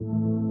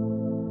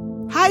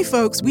Hi,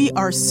 folks. We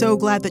are so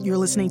glad that you're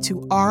listening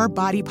to Our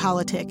Body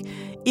Politic.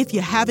 If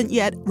you haven't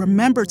yet,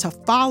 remember to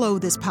follow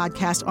this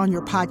podcast on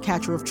your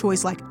podcatcher of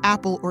choice like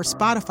Apple or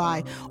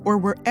Spotify or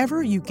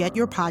wherever you get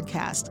your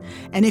podcast.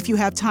 And if you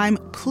have time,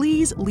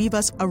 please leave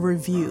us a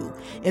review.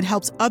 It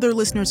helps other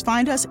listeners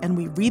find us, and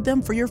we read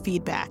them for your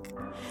feedback.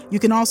 You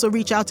can also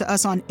reach out to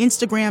us on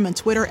Instagram and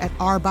Twitter at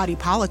Our Body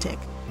Politic.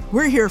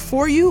 We're here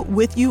for you,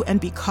 with you,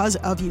 and because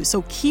of you,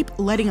 so keep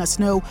letting us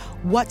know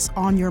what's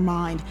on your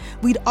mind.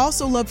 We'd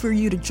also love for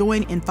you to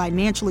join in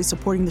financially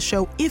supporting the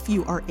show if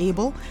you are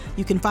able.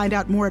 You can find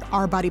out more at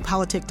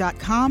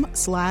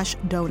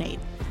ourbodypolitic.com/donate.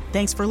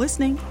 Thanks for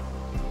listening.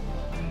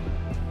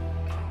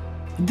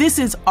 This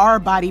is Our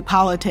Body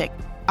Politic.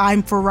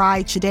 I'm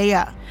Farai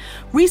Chideya.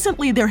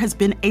 Recently, there has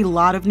been a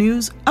lot of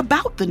news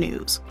about the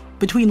news.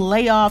 Between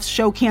layoffs,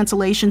 show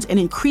cancellations, and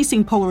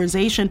increasing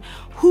polarization,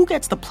 who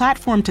gets the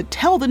platform to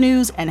tell the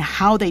news and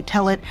how they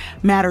tell it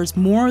matters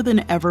more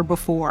than ever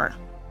before.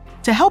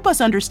 To help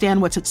us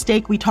understand what's at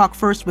stake, we talk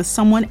first with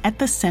someone at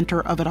the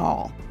center of it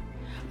all.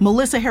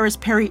 Melissa Harris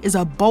Perry is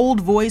a bold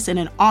voice in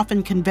an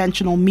often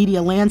conventional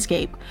media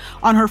landscape.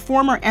 On her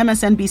former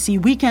MSNBC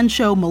weekend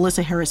show,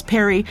 Melissa Harris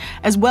Perry,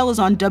 as well as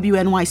on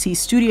WNYC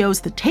Studios'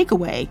 The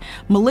Takeaway,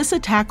 Melissa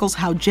tackles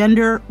how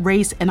gender,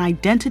 race, and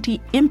identity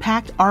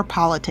impact our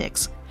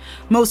politics.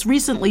 Most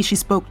recently, she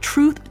spoke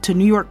truth to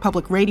New York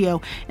Public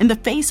Radio in the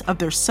face of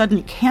their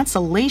sudden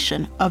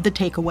cancellation of The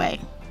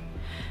Takeaway.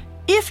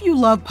 If you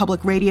love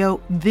public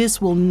radio, this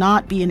will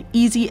not be an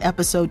easy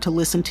episode to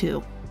listen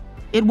to.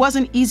 It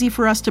wasn't easy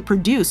for us to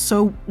produce,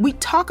 so we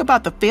talk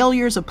about the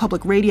failures of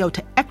public radio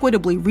to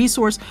equitably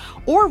resource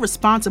or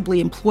responsibly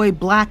employ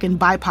Black and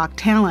BIPOC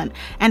talent,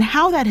 and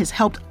how that has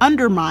helped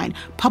undermine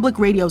public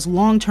radio's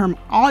long-term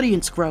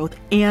audience growth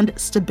and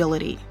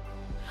stability.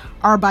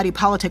 Our Body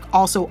Politic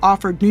also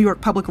offered New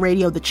York Public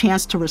Radio the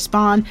chance to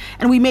respond,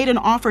 and we made an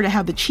offer to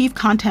have the Chief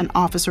Content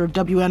Officer of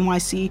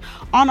WNYC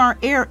on our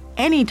air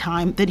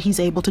anytime that he's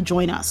able to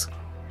join us.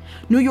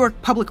 New York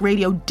Public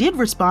Radio did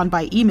respond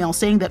by email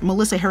saying that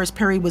Melissa Harris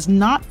Perry was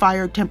not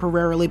fired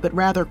temporarily, but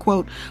rather,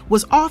 quote,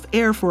 was off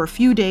air for a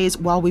few days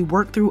while we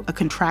worked through a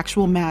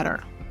contractual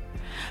matter.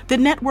 The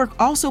network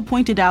also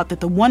pointed out that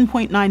the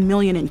 $1.9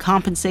 million in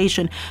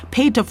compensation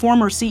paid to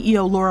former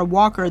CEO Laura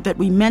Walker that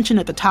we mentioned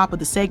at the top of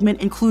the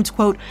segment includes,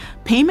 quote,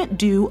 payment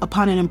due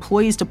upon an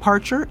employee's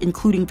departure,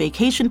 including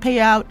vacation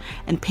payout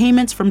and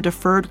payments from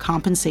deferred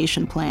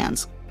compensation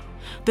plans.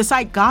 The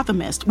site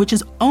Gothamist, which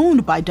is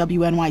owned by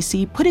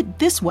WNYC, put it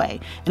this way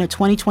in a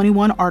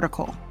 2021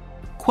 article.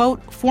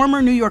 Quote,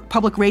 former New York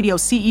Public Radio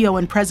CEO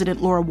and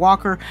President Laura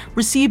Walker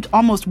received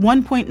almost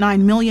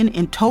 $1.9 million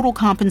in total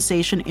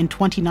compensation in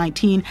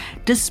 2019,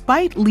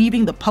 despite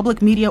leaving the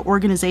public media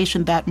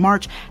organization that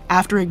March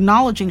after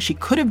acknowledging she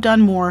could have done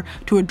more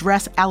to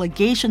address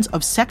allegations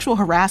of sexual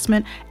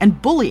harassment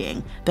and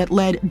bullying that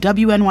led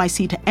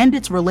WNYC to end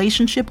its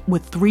relationship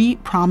with 3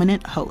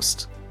 prominent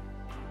hosts.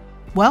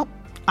 Well,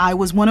 I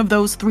was one of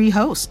those 3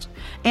 hosts.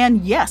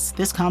 And yes,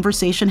 this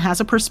conversation has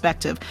a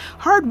perspective.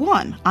 Hard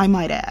won, I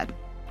might add.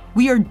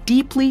 We are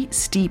deeply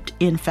steeped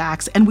in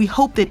facts, and we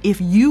hope that if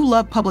you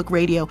love public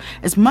radio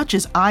as much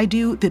as I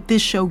do, that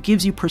this show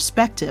gives you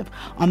perspective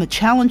on the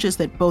challenges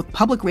that both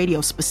public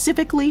radio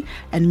specifically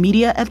and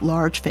media at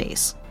large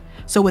face.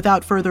 So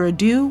without further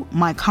ado,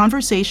 my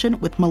conversation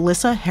with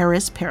Melissa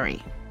Harris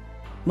Perry.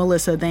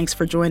 Melissa, thanks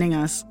for joining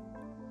us.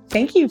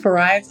 Thank you,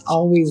 Farai. It's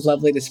always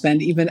lovely to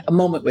spend even a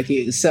moment with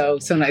you. So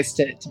nice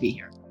to be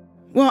here.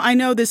 Well, I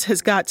know this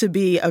has got to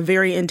be a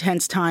very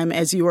intense time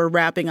as you are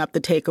wrapping up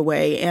The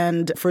Takeaway.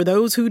 And for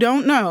those who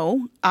don't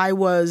know, I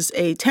was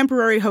a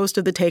temporary host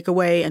of The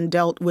Takeaway and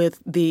dealt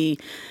with the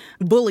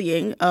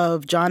bullying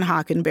of John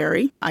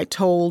Hockenberry. I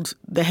told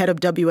the head of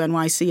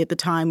WNYC at the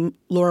time,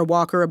 Laura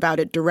Walker, about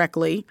it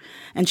directly,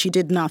 and she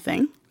did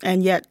nothing.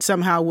 And yet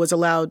somehow was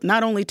allowed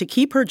not only to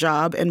keep her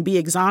job and be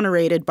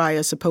exonerated by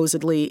a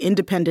supposedly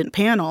independent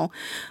panel,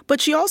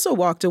 but she also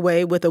walked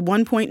away with a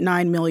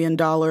 $1.9 million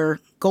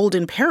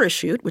golden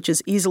parachute, which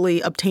is easily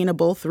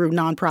obtainable through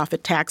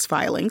nonprofit tax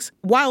filings,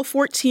 while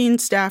 14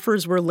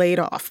 staffers were laid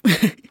off.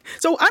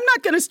 So I'm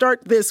not going to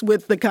start this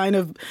with the kind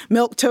of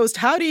milquetoast,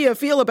 how do you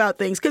feel about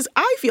things? Because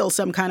I feel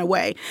some kind of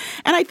way.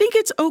 And I think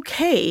it's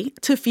okay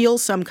to feel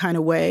some kind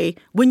of way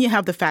when you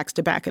have the facts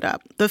to back it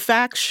up. The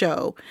facts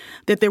show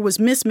that there was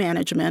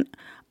mismanagement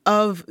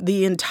of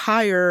the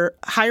entire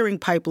hiring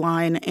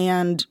pipeline,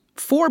 and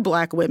 4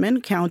 Black women,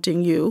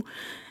 counting you,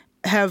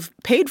 have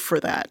paid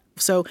for that.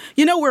 So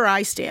you know where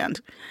I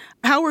stand.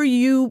 How are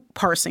you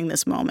parsing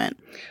this moment?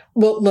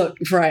 Well, look,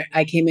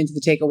 I came into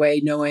The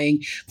Takeaway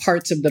knowing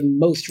parts of the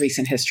most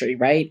recent history,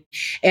 right?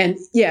 And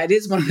yeah, it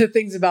is one of the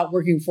things about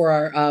working for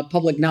our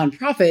public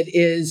nonprofit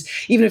is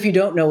even if you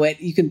don't know it,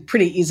 you can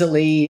pretty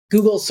easily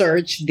Google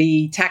search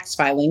the tax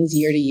filings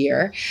year to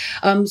year.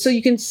 So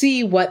you can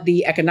see what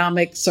the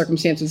economic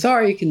circumstances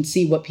are. You can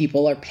see what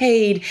people are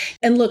paid.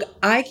 And look,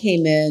 I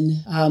came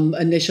in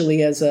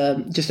initially as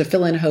just a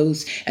fill-in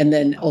host and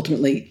then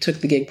ultimately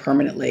took the gig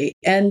permanently.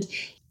 And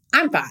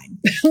I'm fine.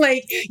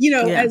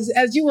 Yeah.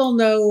 as you all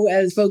know,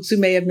 as folks who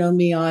may have known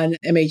me on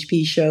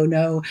MHP show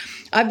know,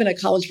 I've been a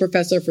college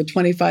professor for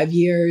 25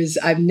 years.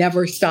 I've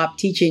never stopped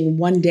teaching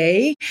one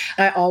day.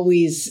 I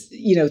always,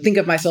 think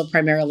of myself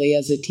primarily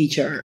as a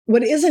teacher.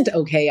 What isn't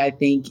okay, I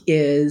think,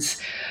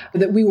 is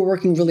that we were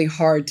working really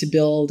hard to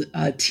build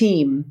a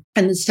team,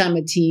 and this time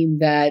a team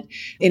that,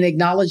 in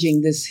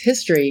acknowledging this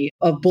history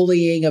of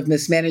bullying, of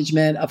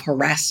mismanagement, of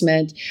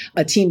harassment,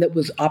 a team that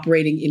was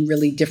operating in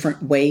really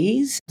different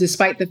ways,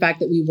 despite the fact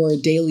that we were a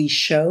daily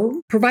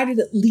show, provided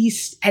at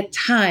least at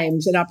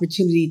times an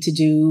opportunity to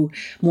do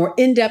more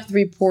in-depth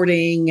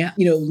reporting,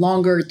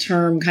 longer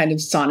term kind of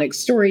sonic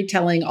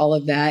storytelling, all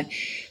of that.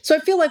 So I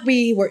feel like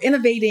we were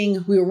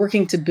innovating. We were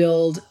working to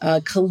build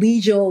a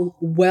collegial,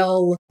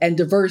 well, and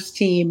diverse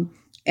team.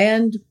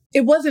 And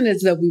it wasn't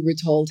as though we were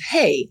told,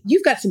 hey,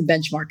 you've got some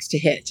benchmarks to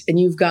hit and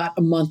you've got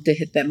a month to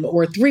hit them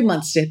or 3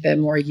 months to hit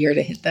them or a year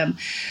to hit them.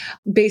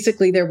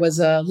 Basically, there was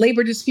a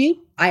labor dispute.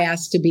 I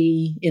asked to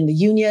be in the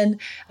union.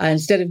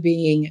 Instead of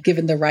being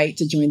given the right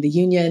to join the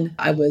union,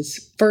 I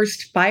was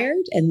first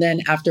fired. And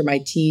then after my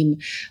team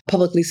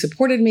publicly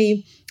supported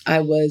me, I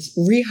was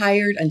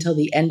rehired until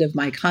the end of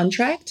my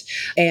contract.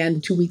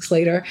 And 2 weeks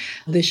later,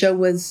 the show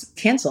was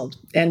canceled.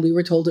 And we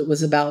were told it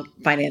was about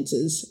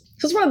finances.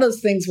 So it's one of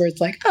those things where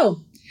it's like,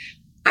 oh,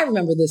 I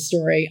remember this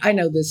story. I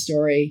know this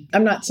story.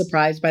 I'm not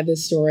surprised by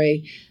this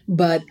story,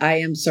 but I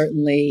am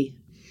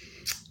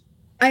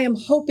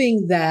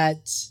hoping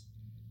that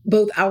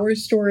both our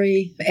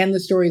story and the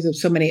stories of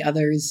so many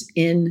others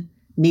in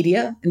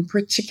media, and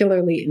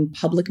particularly in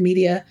public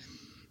media,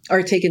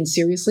 are taken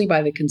seriously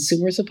by the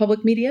consumers of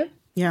public media.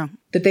 Yeah.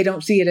 That they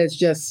don't see it as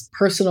just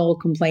personal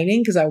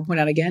complaining, because I will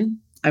point out again,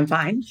 I'm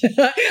fine.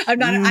 I'm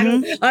not,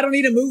 I don't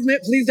need a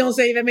movement. Please don't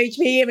save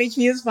MHP.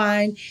 MHP is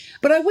fine.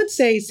 But I would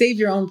say save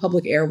your own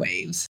public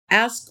airwaves.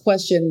 Ask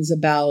questions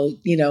about,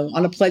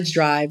 on a pledge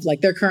drive,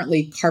 like they're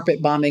currently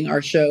carpet bombing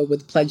our show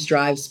with pledge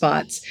drive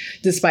spots,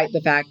 despite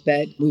the fact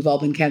that we've all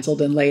been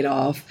canceled and laid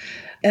off.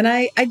 And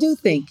I do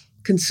think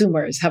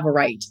consumers have a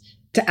right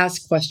to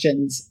ask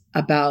questions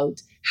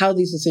about how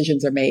these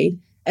decisions are made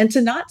and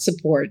to not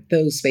support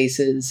those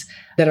spaces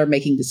that are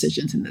making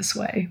decisions in this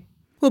way.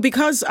 Well,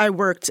 because I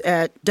worked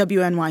at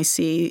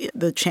WNYC,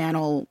 the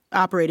channel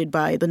operated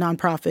by the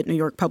nonprofit New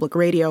York Public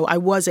Radio, I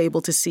was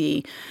able to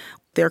see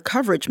their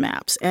coverage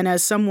maps. And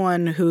as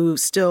someone who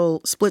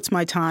still splits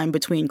my time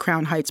between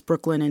Crown Heights,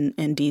 Brooklyn,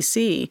 and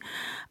D.C.,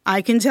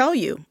 I can tell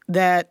you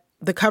that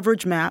the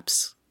coverage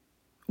maps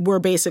were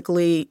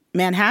basically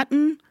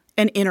Manhattan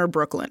and inner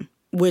Brooklyn,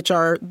 which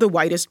are the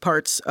whitest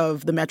parts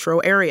of the metro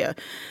area.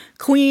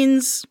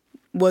 Queens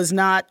was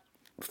not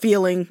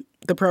feeling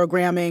the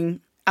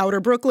programming.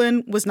 Outer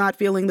Brooklyn was not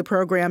feeling the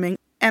programming.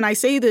 And I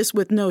say this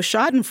with no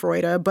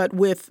schadenfreude, but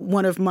with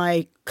one of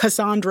my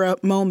Cassandra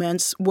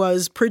moments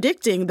was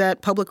predicting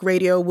that public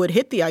radio would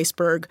hit the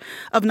iceberg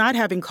of not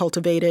having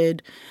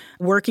cultivated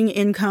working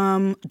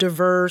income,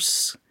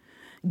 diverse,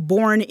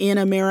 born in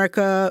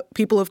America,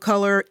 people of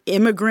color,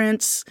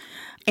 immigrants,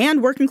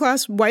 and working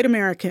class white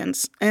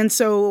Americans. And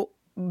so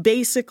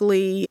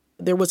basically,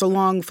 there was a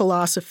long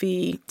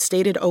philosophy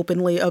stated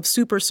openly of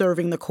super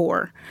serving the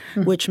core,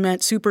 which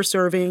meant super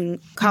serving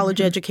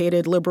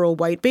college-educated liberal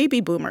white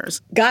baby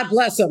boomers. God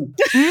bless them.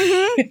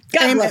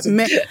 God bless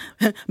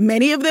them.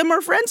 Many of them are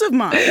friends of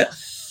mine.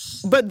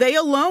 But they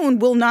alone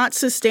will not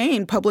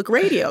sustain public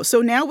radio.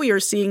 So now we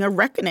are seeing a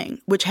reckoning,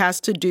 which has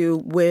to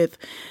do with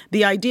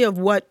the idea of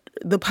what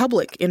the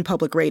public in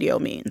public radio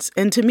means.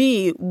 And to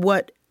me,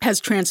 what has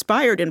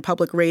transpired in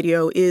public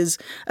radio is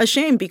a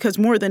shame, because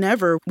more than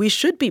ever, we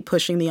should be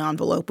pushing the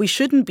envelope. We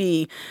shouldn't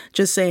be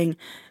just saying,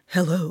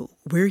 hello,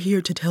 we're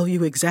here to tell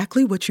you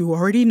exactly what you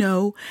already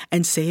know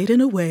and say it in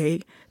a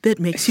way that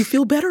makes you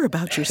feel better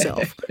about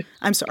yourself.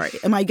 I'm sorry.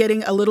 Am I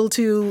getting a little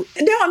too...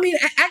 No, I mean,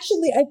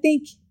 actually, I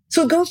think...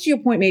 So it goes to your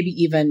point, maybe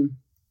even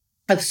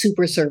of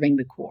super serving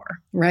the core,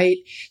 right?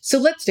 So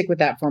let's stick with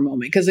that for a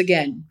moment. Because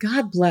again,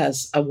 God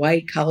bless a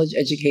white college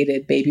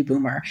educated baby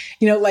boomer.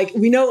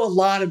 We know a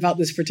lot about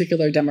this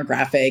particular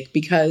demographic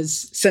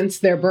because since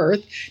their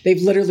birth,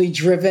 they've literally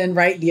driven,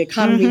 right, the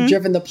economy,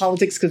 driven the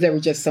politics, because there were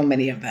just so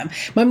many of them.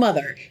 My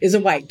mother is a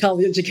white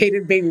college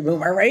educated baby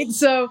boomer, right?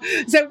 So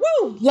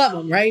woo, love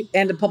them, right?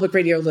 And a public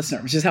radio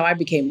listener, which is how I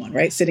became one,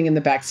 right? Sitting in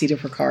the backseat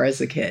of her car as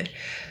a kid.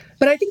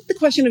 But I think the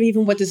question of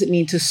even what does it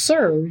mean to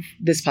serve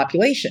this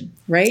population,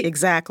 right?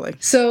 Exactly.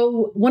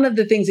 So one of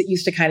the things that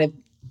used to kind of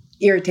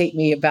irritate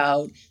me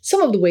about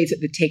some of the ways that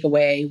the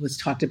takeaway was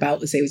talked about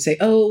was they would say,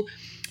 oh,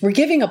 we're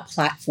giving a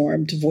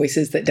platform to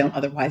voices that don't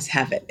otherwise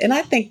have it. And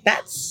I think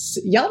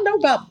y'all know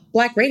about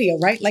Black radio,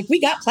 right? Like,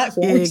 we got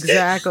platforms.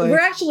 Exactly.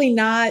 We're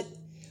not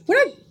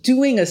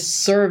doing a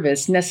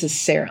service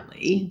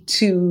necessarily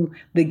to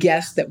the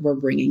guests that we're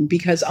bringing,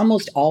 because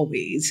almost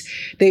always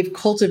they've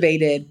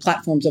cultivated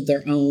platforms of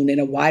their own in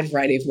a wide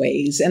variety of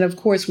ways. And of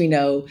course, we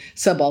know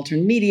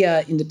subaltern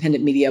media,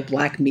 independent media,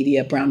 Black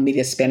media, brown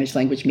media, Spanish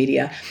language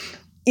media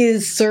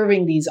is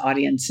serving these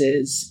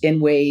audiences in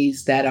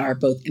ways that are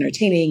both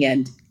entertaining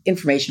and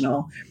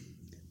informational.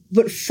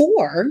 But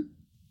for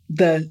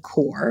the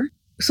core.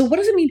 So what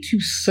does it mean to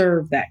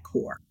serve that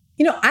core?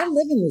 I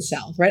live in the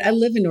South, right? I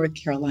live in North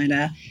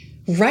Carolina.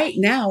 Right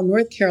now,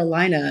 North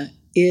Carolina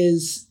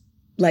is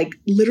like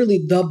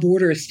literally the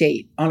border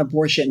state on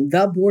abortion,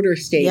 the border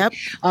state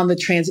on the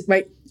transit,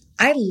 right?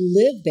 I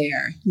live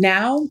there.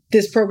 Now,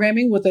 this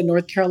programming with a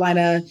North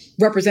Carolina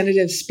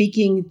representative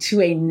speaking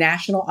to a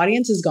national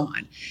audience is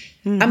gone.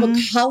 Mm-hmm. I'm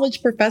a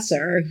college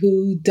professor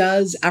who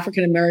does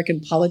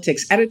African-American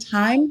politics at a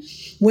time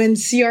when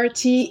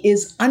CRT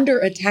is under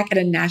attack at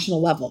a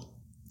national level.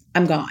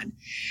 I'm gone.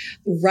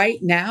 Right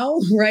now,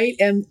 right,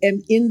 and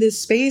in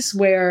this space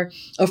where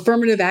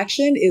affirmative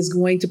action is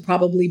going to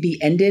probably be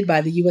ended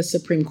by the U.S.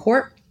 Supreme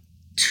Court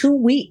 2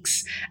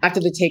 weeks after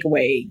the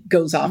takeaway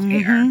goes off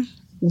air.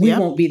 We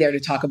won't be there to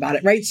talk about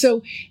it, right?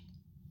 So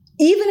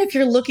even if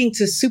you're looking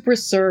to super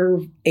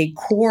serve a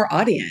core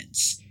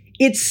audience,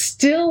 it's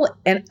still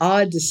an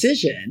odd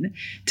decision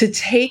to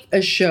take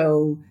a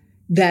show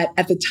that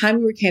at the time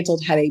we were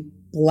canceled had a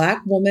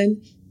Black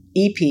woman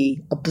EP,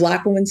 a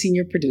Black woman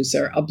senior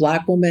producer, a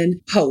Black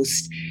woman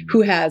host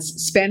who has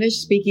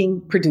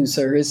Spanish-speaking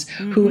producers,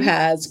 who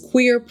has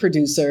queer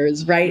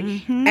producers, right?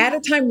 At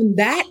a time when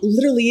that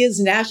literally is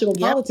national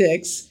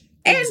politics.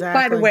 And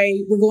by the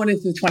way, we're going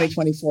into the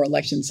 2024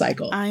 election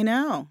cycle. I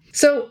know.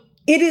 So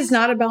it is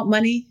not about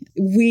money.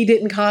 We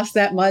didn't cost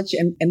that much,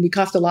 and we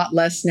cost a lot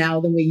less now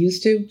than we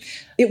used to.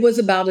 It was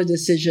about a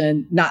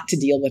decision not to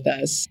deal with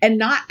us and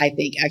not, I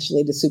think,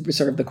 actually to super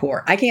serve the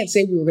core. I can't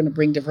say we were going to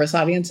bring diverse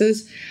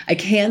audiences. I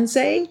can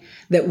say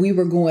that we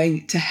were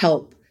going to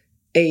help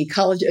a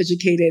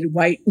college-educated,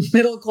 white,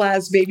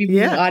 middle-class baby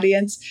boom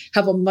audience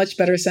have a much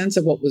better sense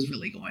of what was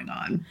really going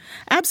on.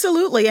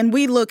 Absolutely. And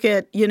we look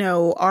at,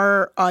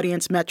 our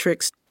audience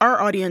metrics.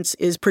 Our audience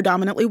is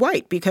predominantly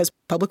white because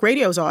public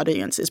radio's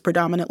audience is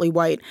predominantly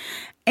white.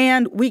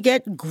 And we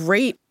get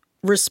great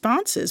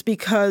responses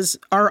because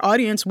our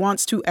audience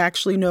wants to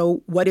actually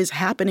know what is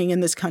happening in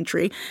this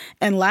country.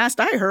 And last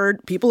I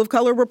heard, people of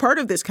color were part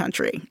of this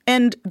country.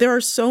 And there are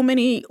so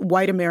many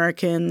white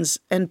Americans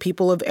and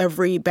people of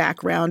every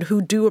background who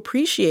do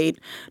appreciate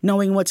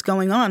knowing what's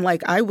going on.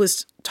 Like I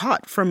was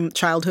taught from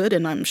childhood,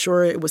 and I'm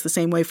sure it was the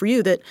same way for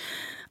you, that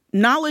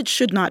knowledge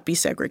should not be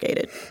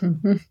segregated.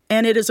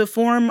 And it is a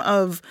form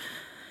of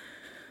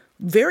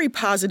very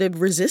positive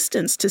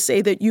resistance to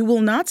say that you will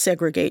not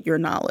segregate your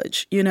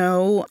knowledge,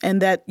 and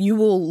that you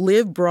will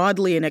live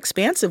broadly and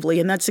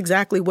expansively. And that's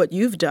exactly what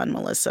you've done,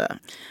 Melissa.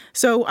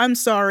 So I'm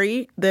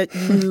sorry that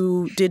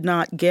you did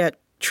not get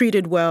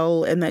treated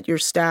well and that your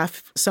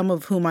staff, some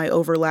of whom I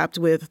overlapped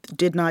with,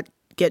 did not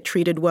get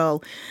treated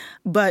well.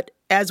 But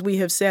as we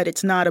have said,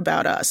 it's not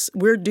about us.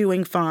 We're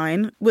doing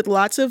fine with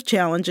lots of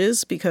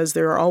challenges because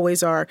there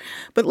always are.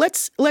 But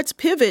let's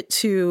pivot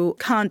to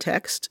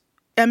context.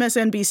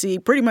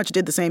 MSNBC pretty much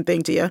did the same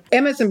thing to you.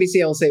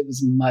 MSNBC, I will say,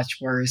 was much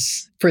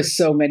worse for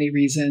so many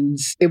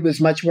reasons. It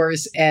was much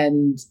worse.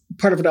 And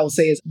part of what I will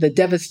say is the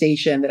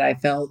devastation that I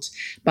felt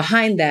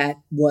behind that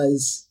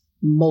was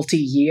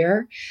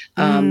multi-year.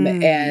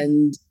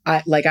 And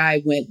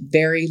I went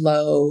very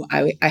low.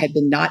 I had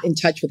been not in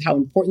touch with how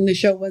important the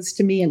show was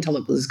to me until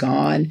it was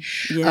gone.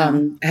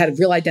 I had a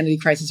real identity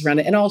crisis around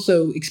it and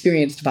also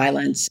experienced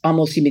violence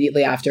almost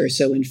immediately after.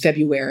 So in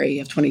February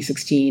of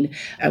 2016,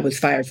 I was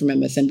fired from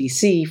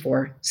MSNBC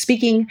for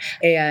speaking.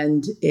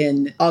 And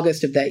in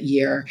August of that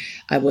year,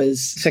 I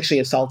was sexually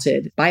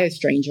assaulted by a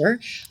stranger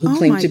who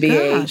claimed to be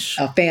a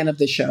fan of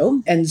the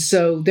show. And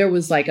so there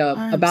was like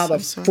about a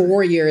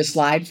 4-year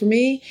slide for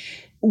me.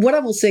 What I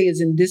will say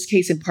is in this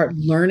case, in part,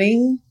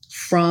 learning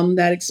from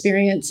that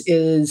experience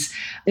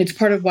it's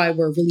part of why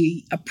we're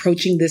really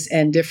approaching this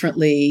end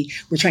differently.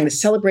 We're trying to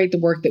celebrate the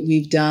work that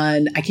we've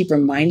done. I keep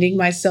reminding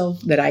myself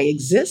that I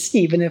exist,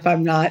 even if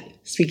I'm not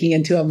speaking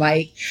into a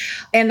mic.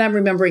 And I'm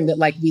remembering that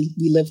we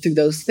lived through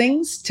those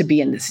things to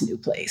be in this new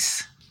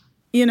place.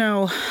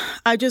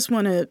 I just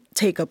want to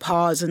take a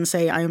pause and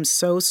say I am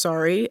so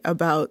sorry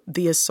about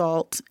the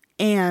assault,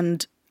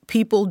 and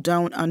people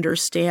don't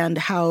understand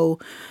how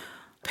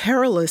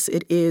perilous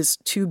it is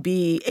to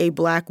be a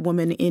Black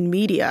woman in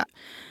media.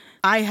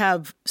 I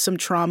have some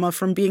trauma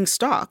from being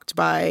stalked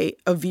by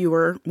a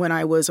viewer when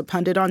I was a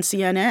pundit on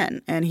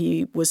CNN, and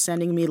he was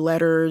sending me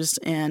letters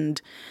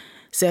and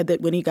said that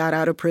when he got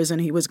out of prison,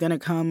 he was going to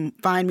come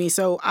find me.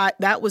 So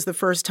that was the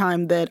first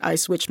time that I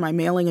switched my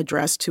mailing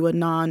address to a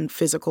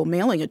non-physical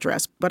mailing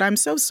address. But I'm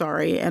so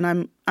sorry,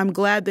 and I'm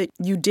glad that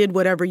you did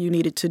whatever you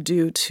needed to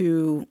do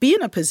to be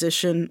in a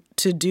position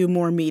to do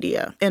more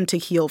media and to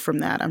heal from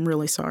that. I'm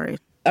really sorry.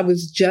 I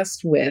was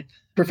just with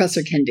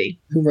Professor Kendi,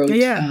 who wrote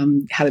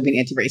How to Be an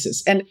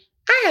Anti-Racist. And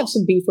I have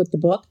some beef with the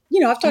book.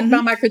 I've talked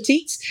about my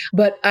critiques,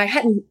 but I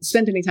hadn't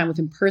spent any time with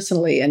him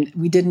personally. And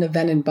we did an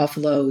event in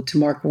Buffalo to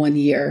mark 1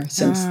 year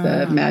since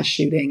the mass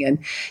shooting. And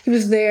he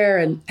was there.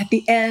 And at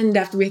the end,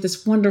 after we had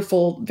this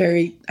wonderful,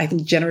 very, I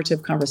think,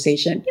 generative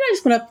conversation, I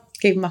just went up,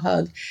 gave him a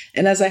hug.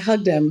 And as I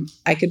hugged him,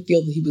 I could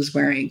feel that he was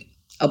wearing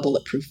a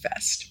bulletproof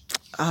vest.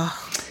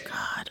 Oh,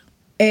 God.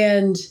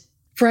 And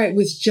it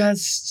was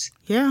just...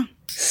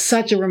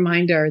 such a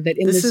reminder that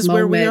in this this is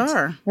moment, where we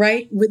are.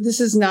 right? This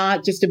is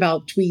not just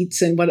about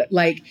tweets and what,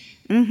 like,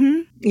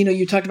 you know,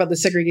 you talked about the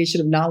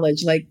segregation of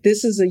knowledge. Like,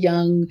 this is a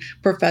young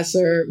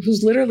professor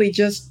who's literally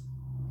just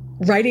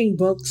writing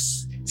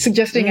books,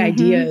 suggesting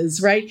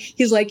ideas, right?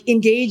 He's like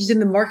engaged in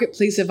the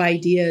marketplace of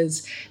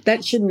ideas.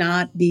 That should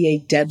not be a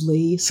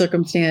deadly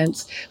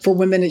circumstance. For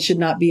women, it should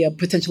not be a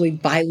potentially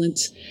violent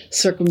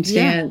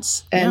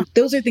circumstance. And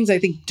those are things I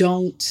think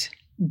don't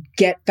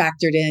get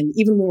factored in,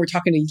 even when we're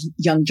talking to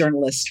young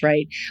journalists,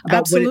 right?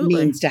 About what it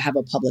means to have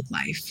a public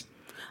life.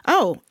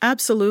 Oh,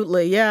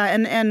 absolutely. Yeah.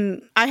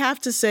 And I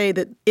have to say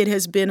that it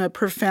has been a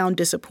profound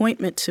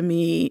disappointment to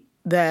me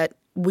that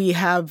we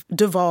have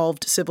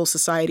devolved civil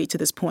society to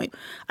this point.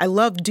 I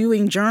love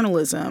doing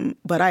journalism,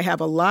 but I have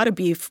a lot of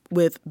beef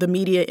with the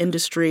media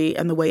industry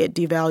and the way it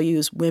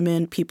devalues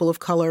women, people of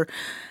color,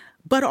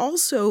 but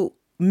also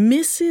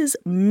misses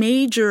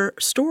major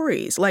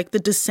stories like the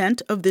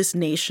descent of this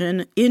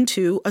nation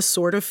into a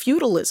sort of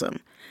feudalism.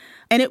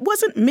 And it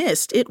wasn't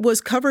missed, it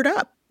was covered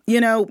up. You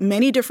know,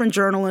 many different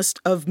journalists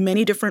of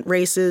many different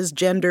races,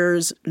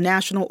 genders,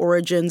 national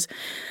origins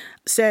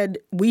said,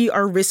 we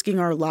are risking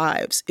our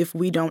lives if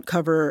we don't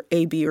cover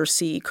A, B, or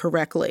C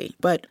correctly.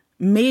 But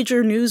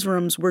major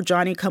newsrooms were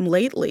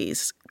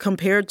Johnny-come-latelys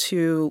compared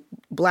to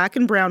Black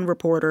and brown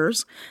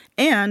reporters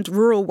and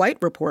rural white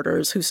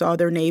reporters who saw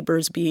their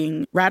neighbors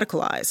being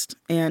radicalized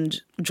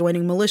and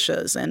joining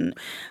militias. And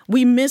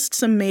we missed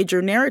some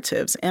major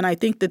narratives. And I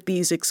think that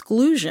these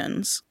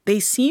exclusions, they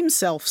seem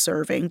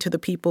self-serving to the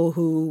people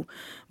who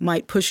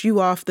might push you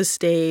off the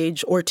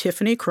stage, or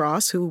Tiffany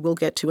Cross, who we'll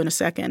get to in a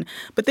second.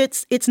 But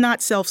it's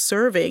not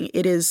self-serving.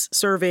 It is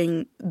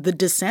serving the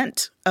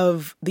descent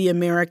of the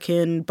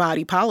American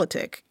body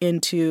politic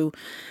into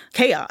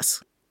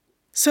chaos.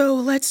 So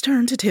let's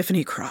turn to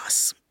Tiffany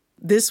Cross.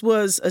 This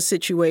was a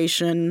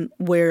situation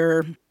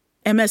where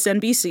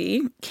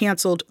MSNBC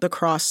canceled the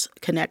Cross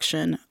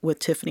connection with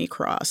Tiffany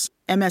Cross.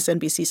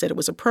 MSNBC said it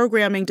was a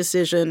programming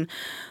decision,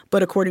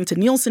 but according to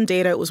Nielsen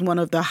data, it was one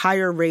of the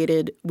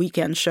higher-rated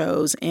weekend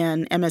shows,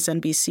 and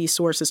MSNBC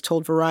sources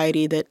told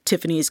Variety that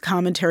Tiffany's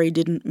commentary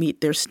didn't meet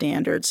their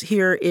standards.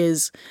 Here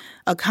is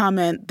a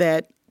comment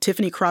that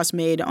Tiffany Cross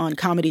made on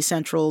Comedy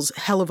Central's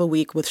Hell of a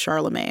Week with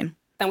Charlemagne.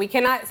 And we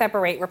cannot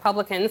separate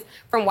Republicans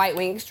from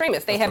right-wing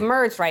extremists. They have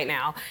merged right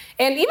now.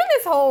 And even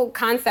this whole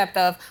concept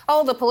of,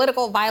 oh, the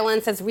political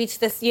violence has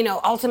reached this,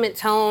 ultimate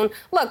tone.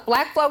 Look,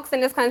 Black folks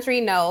in this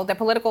country know that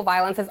political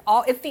violence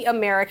it's the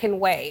American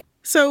way.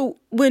 So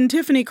when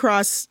Tiffany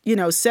Cross,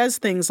 says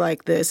things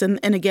like this, and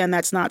again,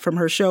 that's not from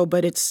her show,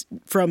 but it's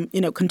from,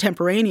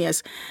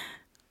 contemporaneous,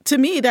 to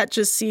me, that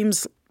just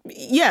seems,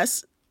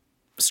 yes,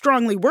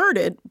 strongly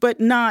worded, but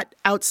not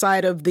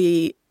outside of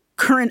the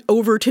current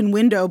Overton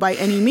window by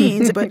any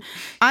means. But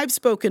I've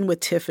spoken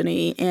with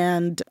Tiffany,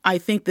 and I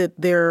think that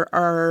there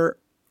are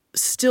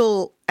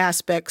still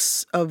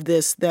aspects of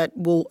this that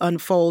will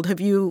unfold. Have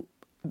you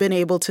been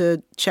able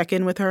to check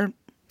in with her?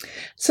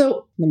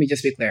 So let me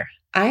just be clear.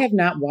 I have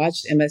not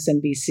watched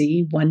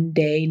MSNBC one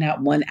day,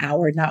 not 1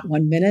 hour, not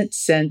 1 minute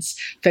since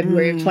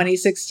February of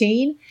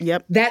 2016.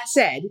 Yep. That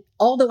said,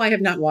 although I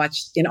have not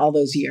watched in all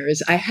those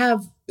years, I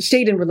have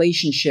stayed in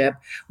relationship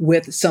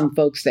with some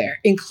folks there,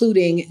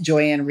 including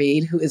Joyanne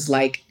Reed, who is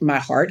like my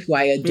heart, who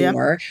I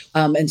adore.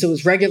 Yep. And so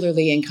was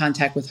regularly in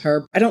contact with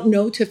her. I don't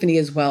know Tiffany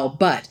as well,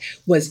 but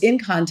was in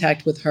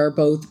contact with her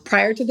both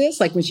prior to this,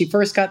 like when she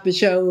first got the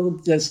show,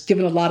 just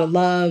given a lot of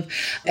love.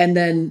 And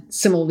then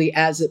similarly,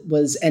 as it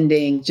was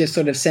ending, just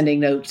sort of sending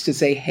notes to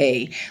say,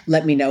 hey,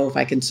 let me know if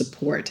I can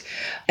support.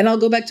 And I'll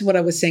go back to what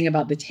I was saying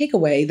about the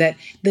takeaway, that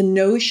the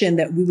notion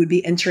that we would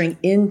be entering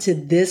into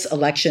this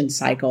election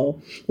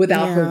cycle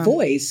without her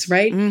voice,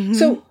 right? Mm-hmm.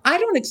 So I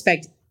don't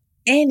expect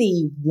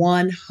any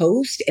one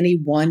host, any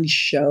one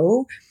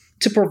show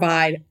to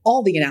provide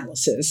all the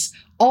analysis,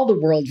 all the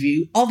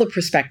worldview, all the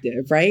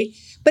perspective, right?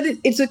 But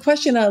it's a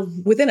question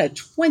of within a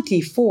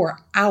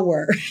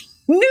 24-hour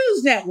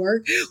news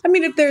network. I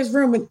mean, if there's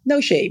room,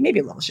 no shade, maybe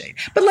a little shade,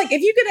 but like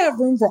if you could have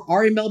room for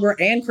Ari Melber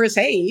and Chris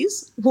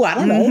Hayes, who I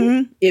don't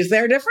know, is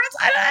there a difference?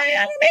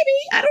 Maybe,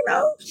 I don't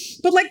know.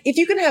 But like if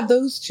you could have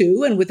those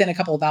two and within a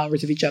couple of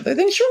hours of each other,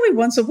 then surely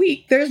once a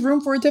week there's room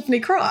for a Tiffany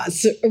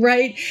Cross,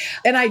 right?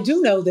 And I do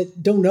know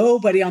that don't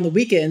nobody on the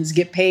weekends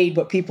get paid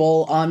what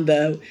people on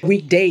the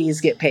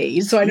weekdays get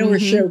paid. So I know her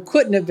show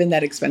couldn't have been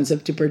that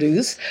expensive to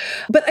produce.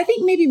 But I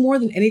think maybe more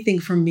than anything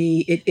for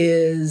me, it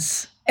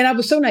is. And I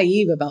was so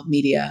naive about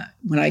media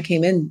when I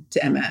came into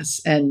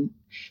MS. And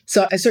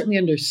so I certainly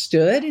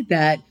understood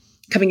that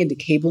coming into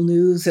cable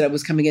news, that I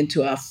was coming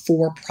into a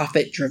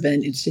for-profit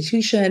driven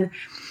institution.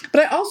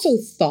 But I also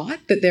thought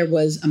that there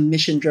was a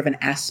mission-driven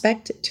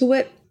aspect to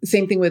it.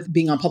 Same thing with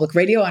being on public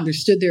radio. I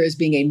understood there as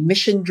being a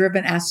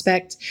mission-driven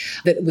aspect,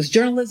 that it was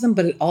journalism,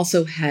 but it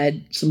also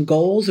had some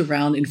goals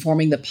around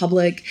informing the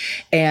public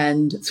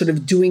and sort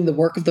of doing the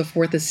work of the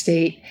Fourth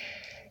Estate.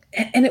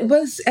 And it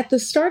was at the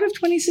start of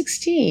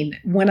 2016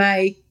 when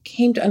I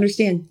came to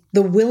understand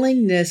the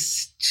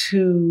willingness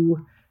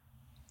to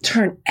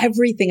turn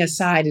everything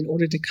aside in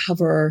order to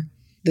cover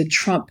the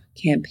Trump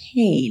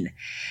campaign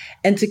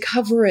and to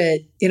cover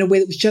it in a way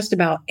that was just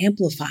about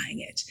amplifying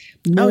it.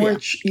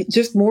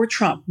 Just more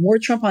Trump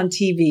on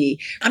TV.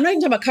 I'm not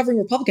even talking about covering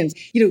Republicans,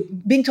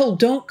 being told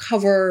don't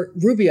cover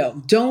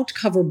Rubio, don't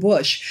cover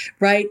Bush,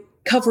 right?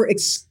 Cover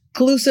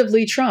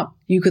exclusively Trump.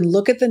 You can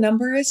look at the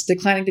numbers,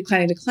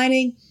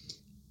 declining.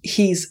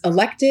 He's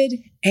elected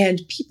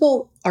and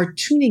people are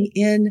tuning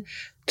in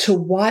to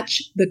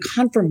watch the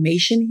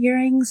confirmation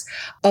hearings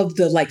of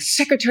the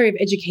Secretary of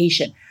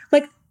Education.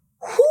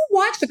 Who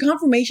watched the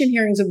confirmation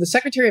hearings of the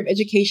Secretary of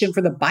Education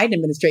for the Biden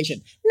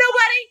administration?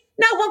 Nobody.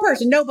 Not one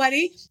person.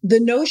 Nobody. The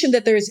notion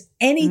that there's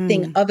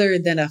anything other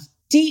than a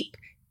deep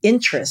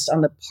interest on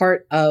the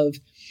part of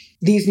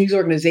these news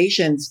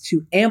organizations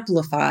to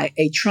amplify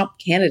a Trump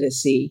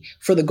candidacy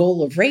for the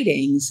goal of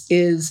ratings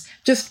is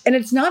just, and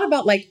it's not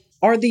about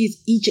are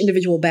these each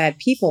individual bad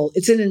people?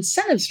 It's an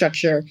incentive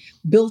structure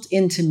built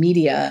into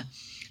media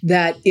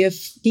that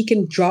if he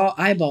can draw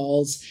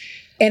eyeballs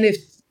and if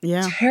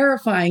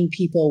terrifying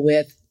people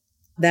with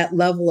that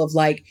level of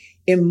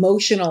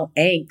emotional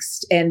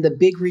angst and the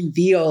big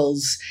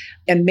reveals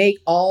and make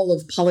all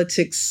of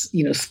politics,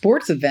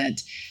 sports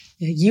event,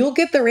 you'll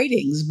get the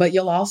ratings, but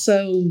you'll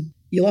also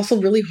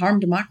really harm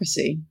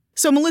democracy.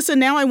 So, Melissa,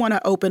 now I want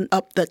to open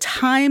up the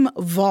time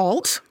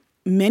vault.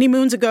 Many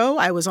moons ago,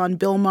 I was on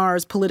Bill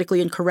Maher's Politically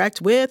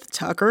Incorrect with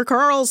Tucker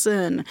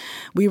Carlson.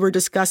 We were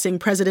discussing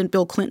President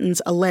Bill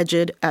Clinton's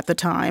alleged, at the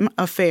time,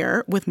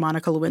 affair with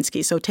Monica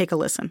Lewinsky. So take a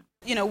listen.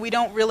 We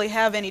don't really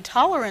have any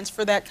tolerance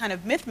for that kind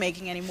of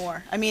myth-making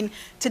anymore. I mean,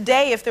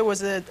 today, if there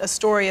was a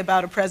story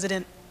about a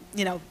president,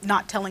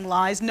 not telling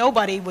lies,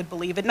 nobody would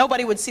believe it.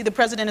 Nobody would see the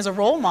president as a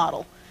role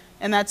model.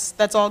 And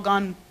that's all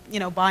gone,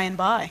 by and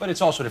by. But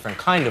it's also a different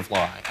kind of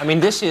lie. I mean,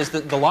 this is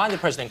the lie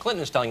that President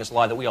Clinton is telling us a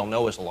lie that we all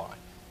know is a lie.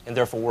 And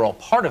therefore, we're all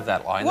part of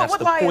that lie. And that's what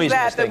the lie poisonous is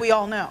that thing, we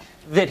all know?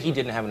 That he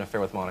didn't have an affair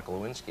with Monica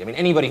Lewinsky. I mean,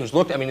 anybody who's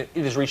looked, it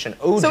has reached an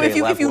OJ So if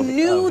you level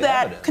knew of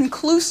that evidence.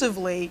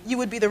 Conclusively, you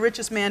would be the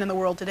richest man in the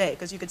world today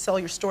because you could sell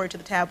your story to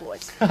the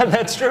tabloids.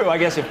 That's true. I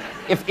guess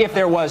if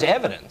there was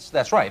evidence,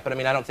 that's right. But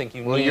I don't think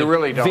you need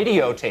really don't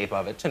videotape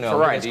of it to know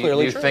right. that's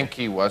clearly you true. Think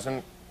he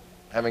wasn't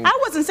having... I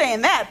wasn't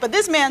saying that, but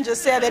this man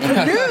just said that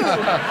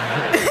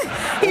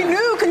he knew. He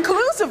knew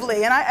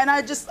conclusively, and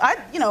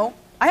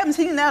I haven't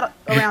seen that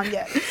around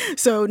yet.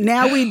 So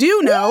now we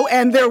do know,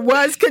 and there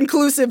was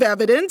conclusive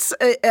evidence,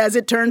 as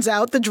it turns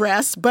out, the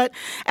dress. But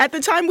at the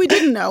time, we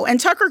didn't know. And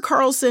Tucker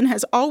Carlson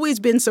has always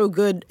been so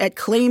good at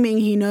claiming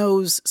he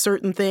knows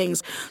certain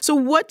things. So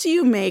what do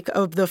you make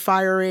of the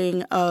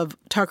firing of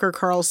Tucker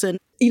Carlson?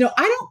 I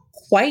don't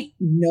quite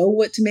know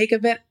what to make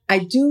of it. I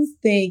do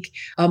think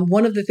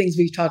one of the things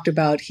we've talked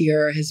about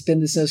here has been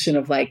this notion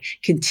of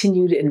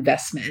continued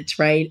investment,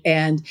 right?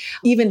 And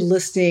even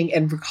listening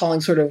and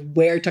recalling sort of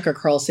where Tucker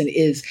Carlson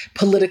is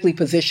politically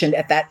positioned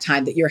at that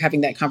time that you're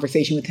having that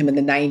conversation with him in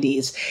the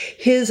 90s,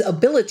 his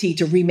ability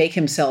to remake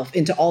himself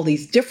into all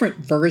these different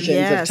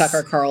versions of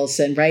Tucker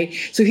Carlson, right?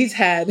 So he's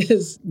had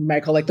his, you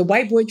might call the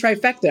white boy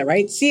trifecta,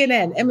 right?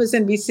 CNN,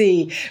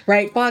 MSNBC,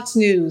 right? Fox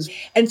News.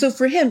 And so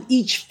for him,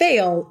 each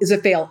fail is a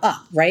fail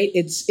up, right?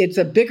 It's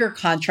a bigger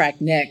contract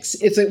next.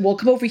 It's we'll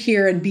come over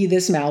here and be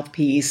this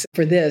mouthpiece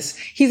for this.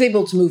 He's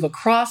able to move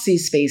across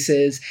these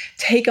spaces,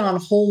 take on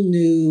whole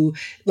new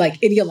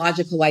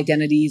ideological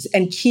identities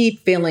and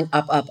keep failing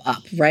up,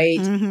 right?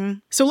 Mm-hmm.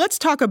 So let's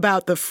talk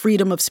about the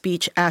freedom of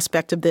speech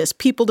aspect of this.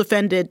 People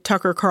defended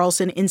Tucker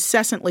Carlson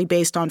incessantly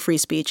based on free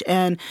speech.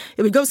 And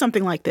it would go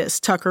something like this.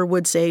 Tucker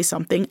would say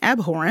something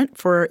abhorrent.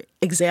 For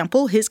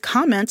example, his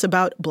comments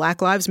about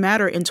Black Lives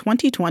Matter in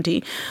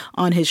 2020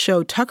 on his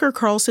show Tucker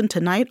Carlson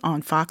Tonight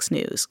on Fox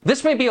News.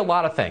 This may be a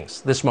lot of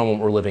things, this moment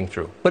we're living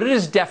through, but it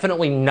is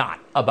definitely not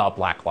about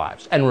Black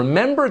lives. And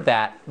remember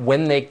that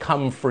when they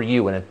come for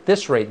you, and at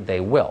this rate, they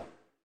will.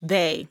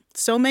 They.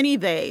 So many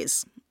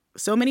theys.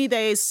 So many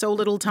days, so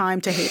little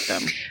time to hate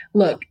them.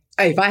 Look,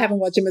 if I haven't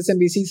watched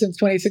MSNBC since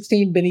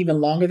 2016, been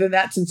even longer than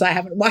that since I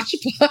haven't watched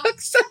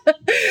Fox.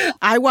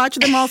 I watch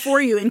them all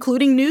for you,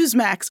 including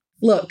Newsmax.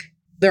 Look,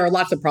 there are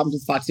lots of problems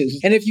with Fox News.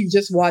 And if you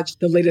just watch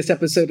the latest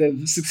episode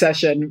of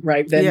Succession,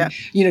 right, then,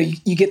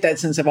 you get that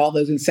sense of all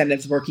those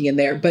incentives working in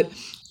there. But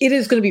it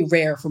is going to be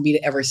rare for me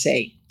to ever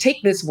say,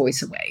 take this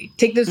voice away,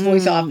 take this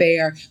voice off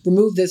air,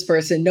 remove this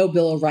person, no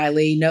Bill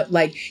O'Reilly, no,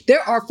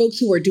 there are folks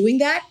who are doing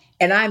that.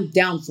 And I'm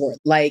down for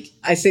it.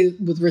 I say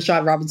with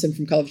Rashad Robinson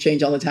from Color of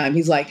Change all the time,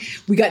 he's like,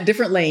 we got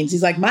different lanes.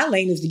 He's like, my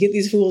lane is to get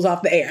these fools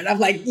off the air. And I'm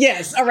like,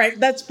 yes, all right,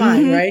 that's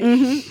fine, right?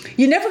 Mm-hmm.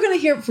 You're never going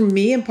to hear it from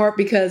me, in part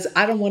because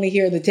I don't want to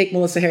hear the take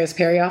Melissa Harris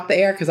Perry off the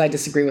air because I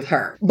disagree with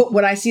her. But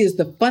what I see as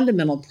the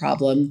fundamental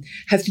problem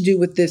has to do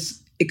with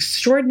this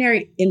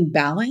extraordinary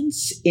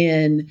imbalance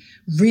in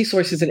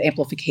resources and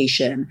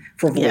amplification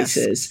for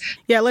voices. Yes.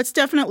 Yeah, let's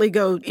definitely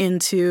go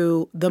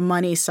into the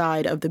money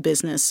side of the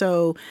business.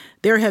 So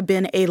there have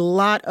been a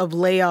lot of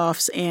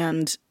layoffs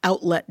and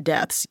outlet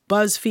deaths.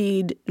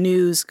 BuzzFeed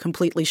News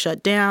completely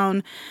shut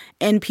down.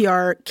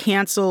 NPR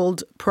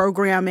canceled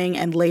programming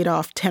and laid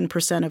off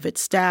 10% of its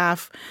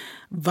staff.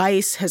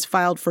 Vice has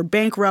filed for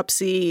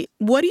bankruptcy.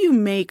 What do you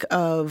make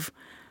of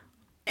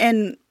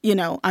And,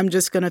 I'm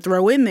just going to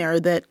throw in there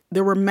that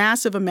there were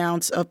massive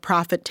amounts of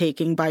profit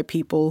taking by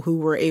people who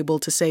were able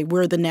to say,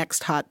 we're the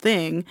next hot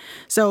thing.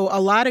 So a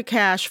lot of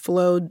cash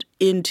flowed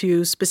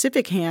into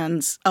specific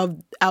hands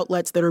of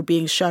outlets that are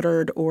being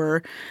shuttered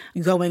or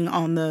going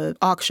on the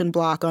auction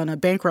block on a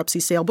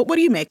bankruptcy sale. But what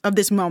do you make of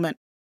this moment?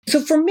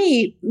 So for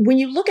me, when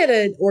you look at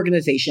an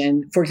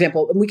organization, for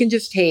example, and we can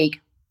just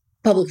take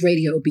public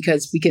radio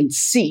because we can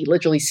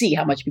literally see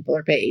how much people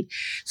are paid.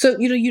 So,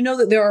 you know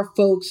that there are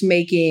folks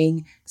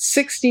making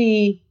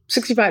 $60,000,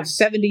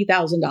 $65,000,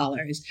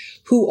 $70,000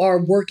 who are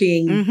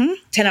working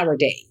 10-hour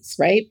days,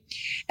 right?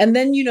 And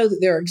then you know that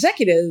there are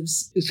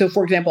executives. So,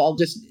 for example, I'll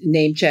just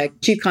name check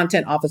Chief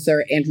Content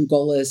Officer Andrew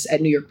Golis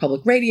at New York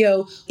Public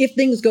Radio. If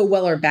things go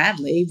well or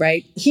badly,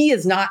 right, he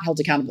is not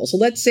held accountable. So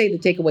let's say the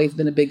takeaway has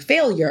been a big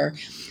failure.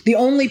 The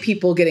only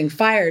people getting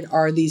fired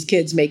are these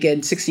kids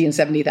making $60,000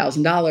 and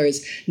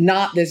 $70,000,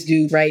 not this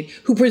dude, right,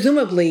 who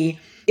presumably,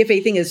 if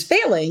a thing is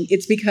failing,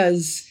 it's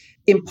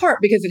in part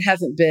because it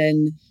hasn't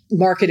been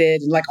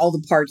marketed and like all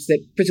the parts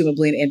that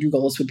presumably an Andrew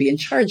Golis would be in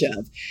charge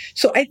of.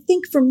 So I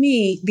think for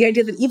me, the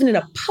idea that even in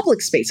a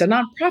public space, a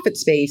nonprofit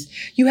space,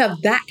 you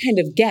have that kind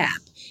of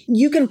gap,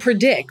 you can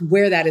predict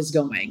where that is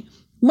going.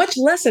 Much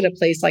less at a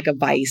place like a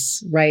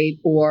Vice, right,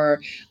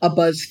 or a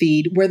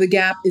BuzzFeed, where the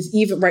gap is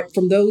even right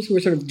from those who are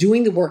sort of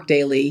doing the work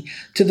daily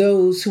to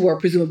those who are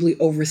presumably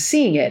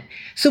overseeing it.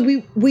 So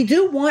we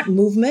do want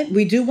movement.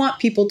 We do want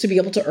people to be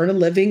able to earn a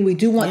living. We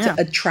do want to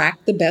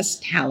attract the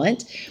best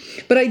talent.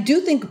 But I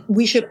do think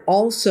we should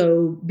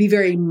also be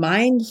very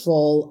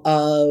mindful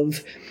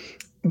of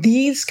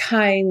these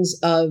kinds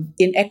of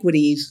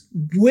inequities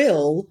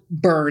will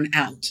burn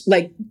out.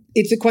 Like,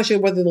 it's a question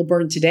of whether they'll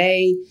burn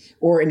today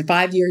or in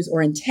 5 years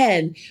or in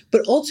 10,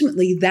 but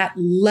ultimately that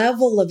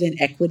level of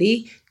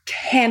inequity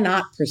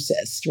cannot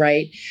persist,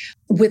 right?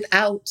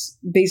 Without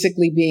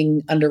basically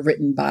being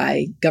underwritten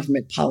by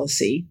government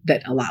policy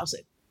that allows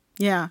it.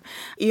 Yeah.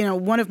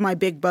 One of my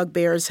big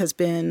bugbears has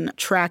been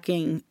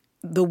tracking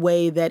the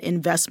way that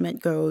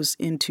investment goes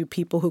into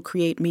people who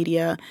create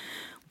media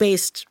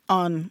based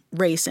on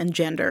race and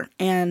gender.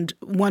 And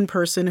one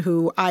person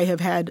who I have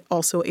had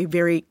also a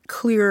very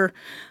clear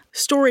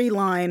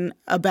storyline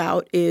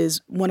about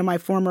is one of my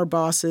former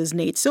bosses,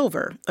 Nate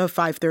Silver of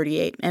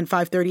 538. And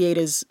 538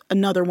 is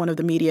another one of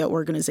the media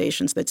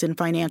organizations that's in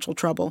financial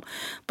trouble.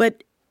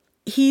 But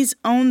he's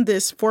owned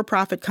this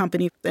for-profit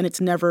company and it's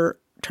never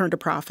turned a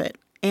profit.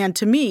 And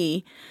to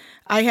me,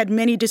 I had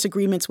many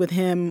disagreements with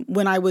him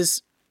when I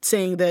was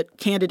saying that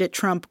candidate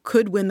Trump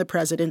could win the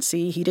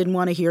presidency. He didn't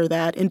want to hear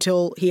that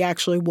until he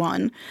actually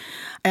won.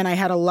 And I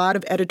had a lot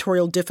of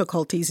editorial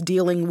difficulties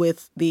dealing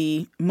with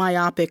the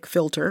myopic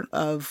filter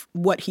of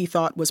what he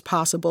thought was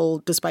possible,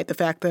 despite the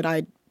fact that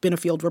I'd been a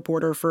field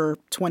reporter for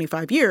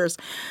 25 years.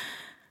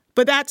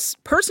 But that's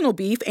personal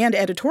beef and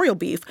editorial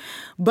beef.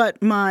 But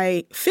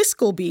my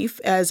fiscal beef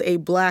as a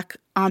Black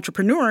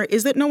entrepreneur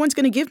is that no one's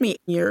going to give me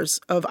years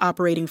of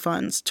operating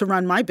funds to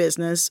run my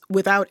business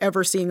without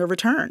ever seeing a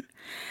return.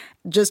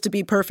 Just to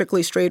be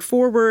perfectly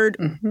straightforward,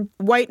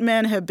 white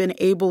men have been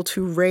able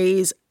to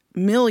raise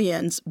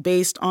millions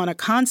based on a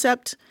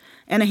concept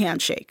and a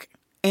handshake.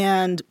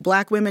 And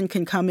Black women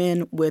can come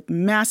in with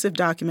massive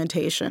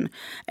documentation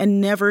and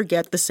never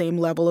get the same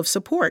level of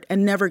support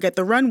and never get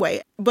the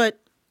runway. But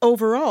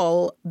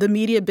overall, the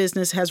media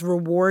business has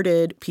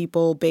rewarded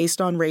people based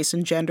on race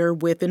and gender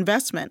with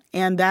investment.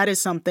 And that is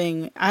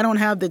something I don't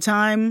have the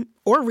time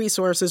or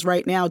resources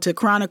right now to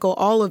chronicle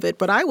all of it,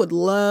 but I would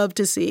love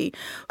to see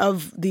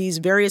of these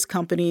various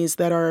companies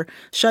that are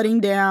shutting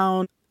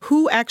down,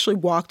 who actually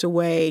walked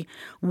away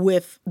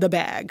with the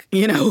bag,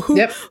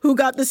 who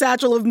got the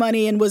satchel of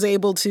money and was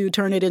able to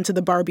turn it into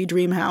the Barbie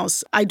dream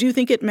house. I do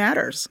think it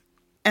matters.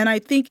 And I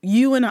think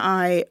you and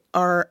I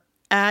are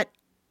at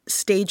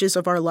stages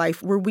of our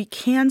life where we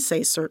can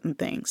say certain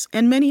things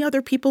and many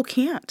other people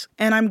can't.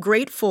 And I'm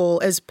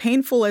grateful, as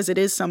painful as it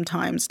is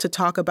sometimes to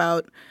talk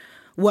about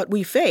what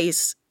we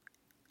face,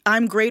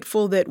 I'm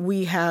grateful that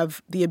we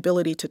have the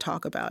ability to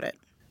talk about it.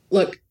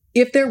 Look,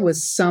 if there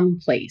was some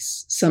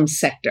place, some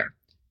sector,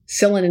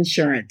 selling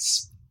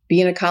insurance,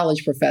 being a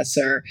college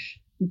professor,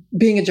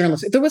 being a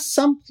journalist, if there was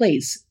some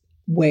place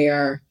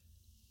where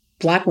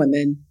Black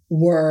women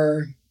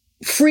were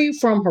free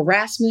from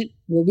harassment,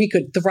 where we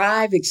could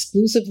thrive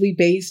exclusively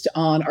based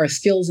on our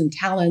skills and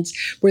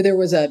talents, where there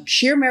was a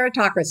sheer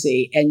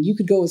meritocracy and you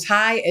could go as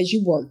high as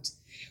you worked,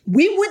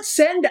 we would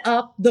send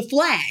up the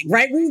flag,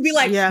 right? We would be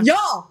like,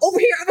 y'all, over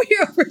here, over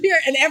here, over here.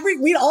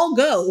 And we'd all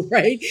go,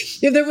 right?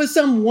 If there was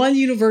some one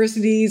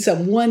university,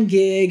 some one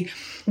gig,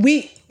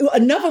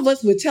 enough of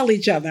us would tell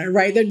each other,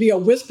 right? There'd be a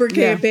whisper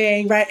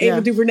campaign, right?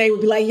 Ava DuVernay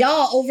would be like,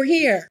 y'all, over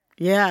here.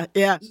 Yeah.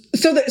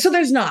 So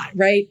there's not,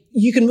 right?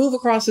 You can move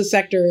across the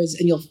sectors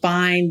and you'll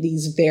find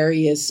these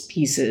various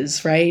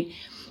pieces, right?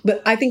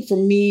 But I think for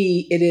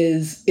me, it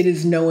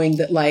is knowing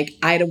that like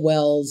Ida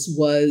Wells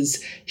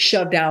was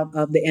shoved out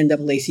of the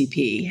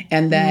NAACP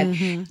and that,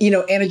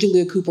 Anna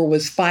Julia Cooper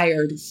was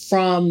fired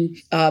from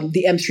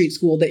the M Street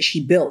school that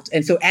she built.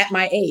 And so at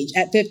my age,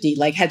 at 50,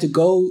 like had to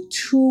go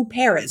to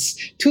Paris,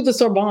 to the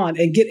Sorbonne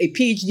and get a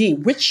PhD,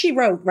 which she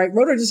wrote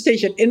her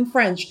dissertation in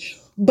French.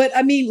 But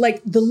I mean,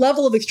 like the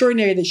level of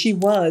extraordinary that she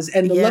was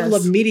and the level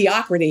of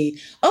mediocrity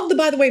of the,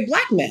 by the way,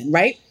 Black men,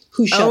 right?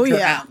 Who shoved her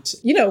out.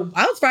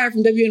 I was fired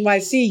from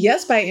WNYC,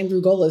 yes, by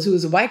Andrew Golas, who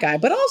is a white guy,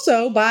 but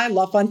also by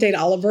LaFontaine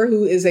Oliver,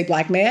 who is a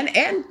Black man,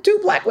 and 2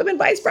 Black women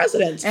vice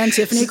presidents. And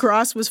Tiffany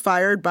Cross was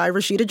fired by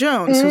Rashida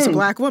Jones, who's a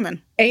Black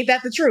woman. Ain't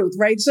that the truth,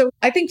 right? So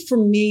I think for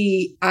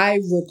me, I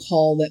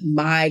recall that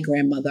my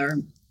grandmother,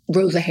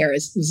 Rosa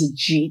Harris, was a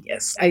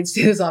genius. I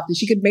say this often.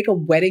 She could make a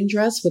wedding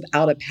dress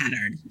without a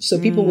pattern. So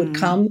people would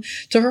come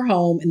to her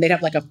home and they'd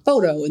have like a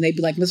photo and they'd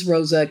be like, Miss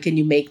Rosa, can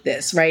you make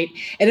this? Right.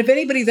 And if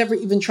anybody's ever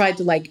even tried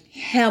to like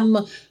hem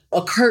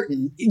a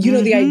curtain,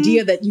 the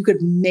idea that you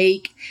could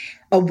make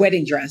a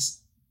wedding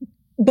dress.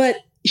 But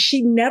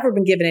she'd never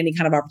been given any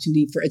kind of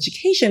opportunity for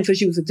education. So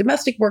she was a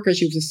domestic worker.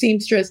 She was a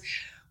seamstress.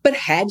 But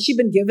had she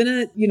been given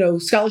a,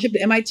 scholarship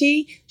to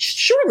MIT,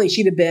 surely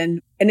she'd have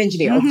been an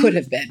engineer or could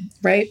have been.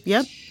 Right.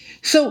 Yep.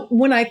 So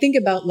when I think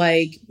about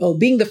like,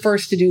 being the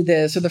first to do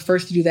this or the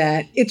first to do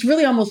that, it's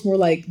really almost more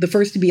like the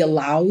first to be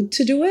allowed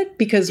to do it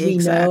because we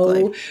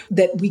know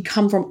that we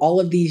come from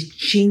all of these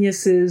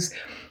geniuses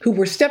who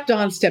were stepped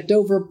on, stepped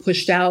over,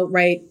 pushed out,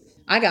 right?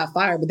 I got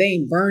fired, but they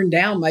ain't burned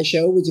down my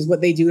show, which is what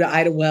they do to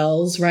Ida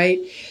Wells, right?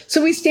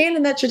 So we stand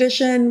in that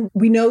tradition.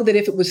 We know that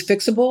if it was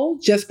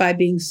fixable just by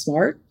being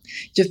smart,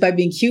 just by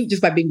being cute,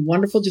 just by being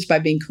wonderful, just by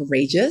being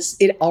courageous,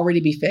 it'd already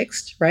be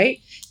fixed, right?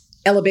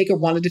 Ella Baker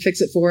wanted to fix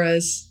it for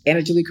us.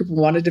 Anna Julia Cooper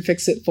wanted to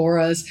fix it for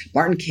us.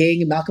 Martin King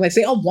and Malcolm X,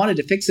 they all wanted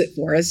to fix it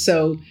for us.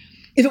 So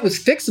if it was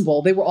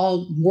fixable, they were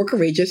all more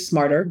courageous,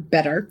 smarter,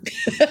 better.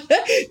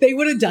 They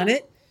would have done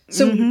it.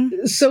 So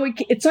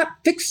it's not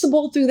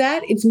fixable through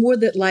that. It's more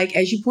that, like,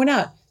 as you point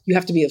out, you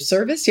have to be of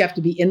service. You have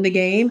to be in the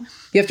game.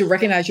 You have to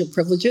recognize your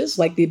privileges,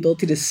 like the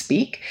ability to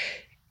speak.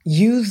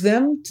 Use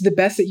them to the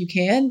best that you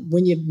can.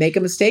 When you make a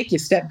mistake, you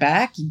step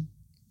back, you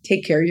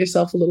take care of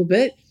yourself a little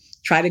bit.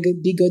 Try to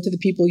be good to the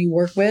people you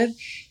work with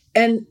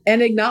and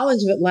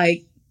acknowledge that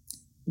like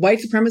white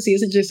supremacy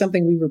isn't just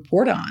something we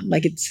report on,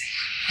 like it's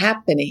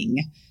happening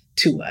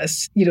to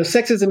us.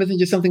 Sexism isn't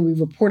just something we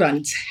report on,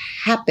 it's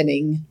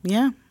happening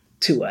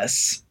to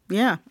us.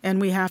 Yeah. And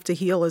we have to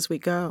heal as we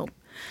go.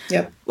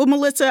 Yep. Well,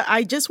 Melissa,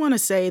 I just want to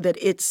say that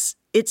it's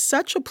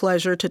such a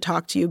pleasure to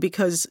talk to you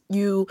because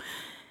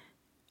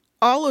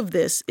all of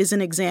this is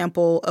an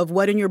example of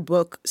what in your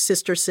book,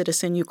 Sister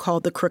Citizen, you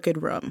call the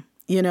crooked room.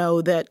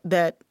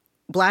 That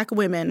Black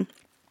women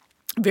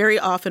very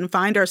often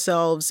find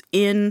ourselves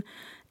in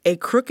a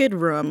crooked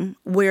room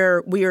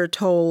where we are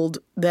told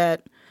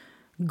that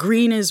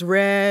green is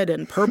red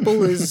and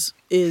purple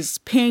is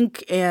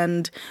pink,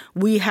 and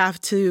we have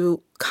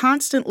to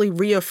constantly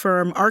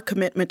reaffirm our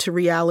commitment to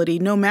reality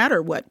no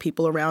matter what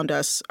people around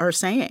us are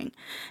saying.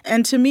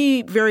 And to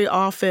me, very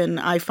often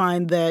I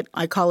find that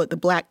I call it the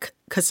Black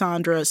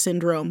Cassandra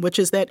syndrome, which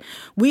is that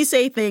we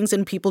say things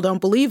and people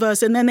don't believe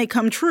us, and then they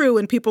come true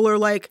and people are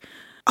like,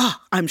 oh,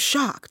 I'm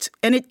shocked.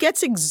 And it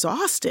gets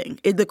exhausting.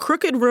 The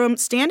crooked room,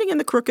 standing in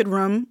the crooked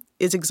room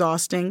is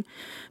exhausting.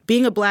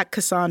 Being a Black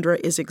Cassandra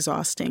is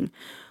exhausting.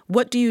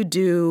 What do you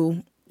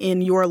do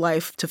in your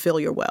life to fill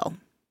your well?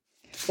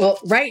 Well,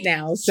 right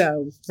now,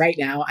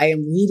 I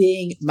am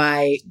reading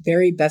my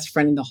very best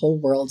friend in the whole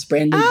world's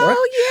brand new book.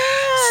 Oh,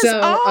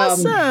 yes.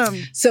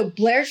 Awesome. So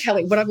Blair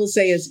Kelly, what I will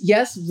say is,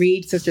 yes,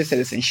 read Sister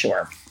Citizen,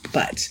 sure.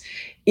 But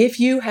if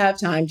you have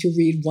time to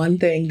read one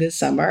thing this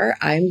summer,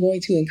 I'm going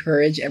to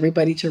encourage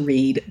everybody to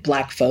read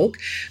Black Folk,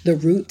 The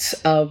Roots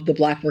of the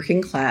Black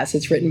Working Class.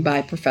 It's written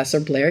by Professor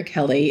Blair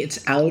Kelly.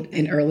 It's out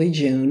in early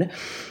June,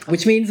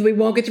 which means we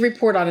won't get to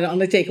report on it on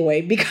the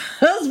takeaway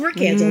because we're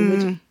canceled,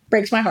 which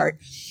breaks my heart.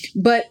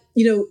 But,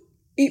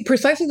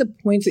 precisely the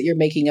points that you're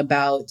making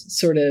about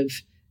sort of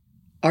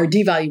our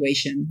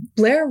devaluation.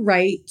 Blair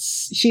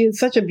writes, she is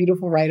such a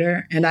beautiful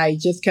writer, and I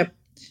just kept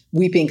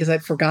weeping because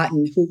I'd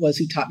forgotten who it was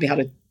who taught me how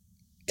to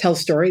tell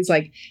stories.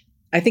 Like,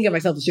 I think of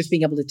myself as just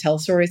being able to tell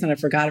stories, and I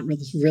forgot it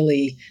was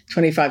really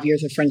 25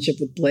 years of friendship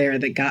with Blair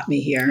that got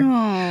me here.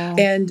 Aww.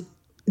 And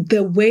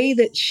the way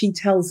that she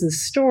tells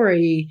this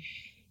story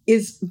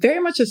is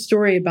very much a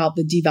story about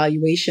the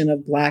devaluation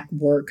of Black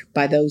work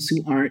by those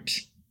who aren't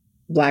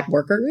Black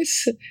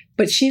workers.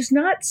 But she's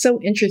not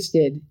so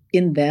interested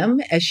in them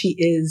as she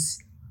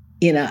is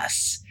in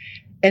us.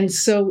 And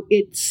so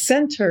it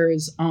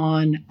centers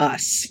on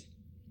us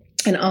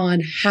and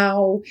on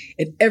how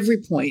at every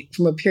point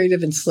from a period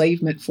of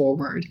enslavement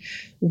forward,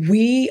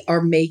 we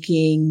are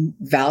making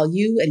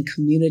value and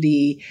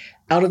community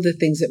out of the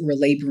things that we're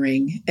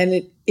laboring. And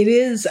it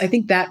is, I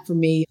think that for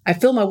me, I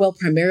fill my well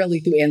primarily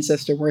through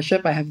ancestor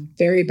worship. I have a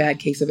very bad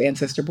case of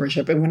ancestor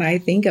worship. And when I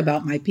think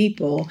about my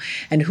people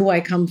and who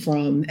I come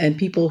from and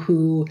people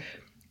who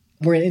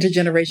were in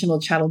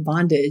intergenerational chattel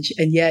bondage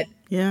and yet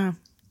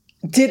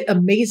did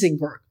amazing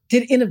work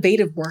did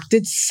innovative work,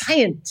 did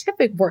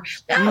scientific work.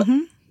 Now,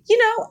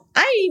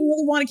 I didn't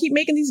really want to keep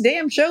making these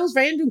damn shows for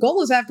Andrew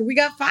Golos after we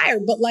got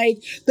fired. But like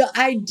the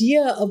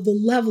idea of the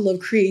level of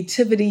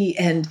creativity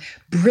and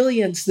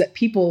brilliance that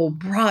people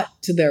brought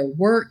to their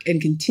work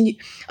and continue,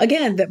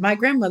 again, that my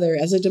grandmother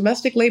as a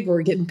domestic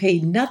laborer getting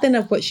paid nothing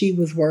of what she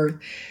was worth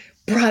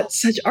brought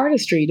such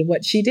artistry to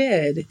what she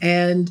did.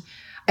 And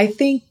I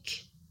think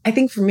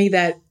for me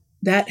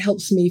that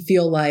helps me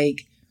feel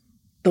like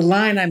the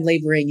line I'm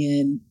laboring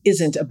in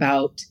isn't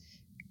about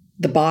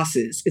the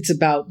bosses. It's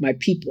about my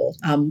people,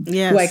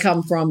 who I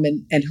come from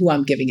and who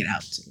I'm giving it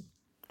out to.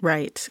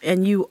 Right.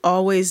 And you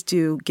always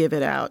do give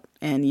it out.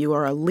 And you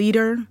are a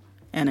leader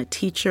and a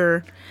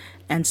teacher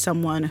and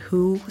someone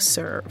who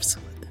serves.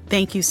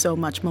 Thank you so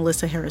much,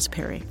 Melissa Harris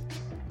Perry.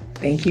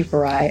 Thank you,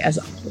 Farai, as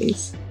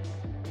always.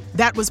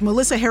 That was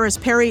Melissa Harris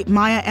Perry,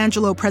 Maya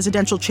Angelou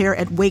Presidential Chair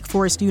at Wake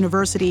Forest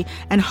University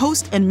and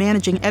host and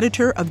managing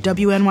editor of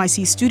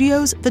WNYC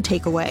Studios' The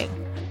Takeaway.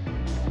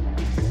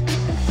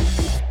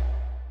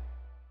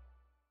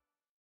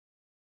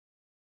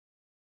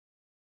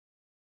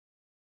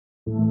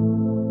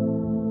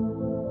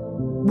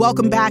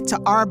 Welcome back to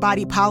Our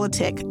Body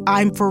Politic.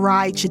 I'm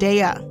Farai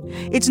Chideya.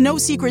 It's no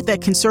secret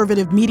that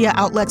conservative media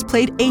outlets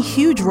played a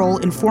huge role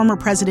in former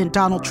President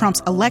Donald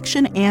Trump's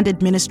election and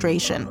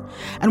administration.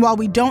 And while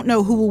we don't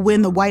know who will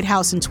win the White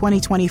House in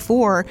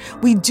 2024,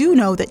 we do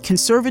know that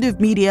conservative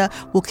media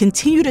will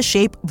continue to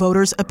shape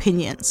voters'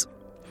 opinions.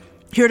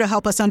 Here to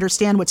help us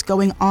understand what's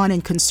going on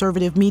in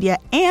conservative media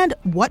and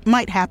what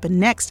might happen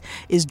next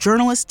is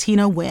journalist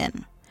Tina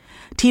Nguyen.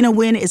 Tina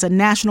Nguyen is a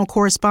national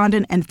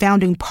correspondent and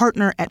founding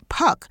partner at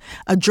Puck,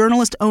 a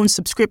journalist-owned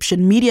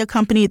subscription media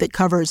company that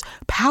covers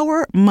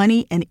power,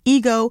 money, and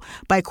ego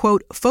by,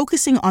 quote,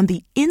 focusing on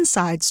the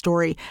inside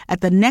story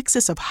at the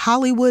nexus of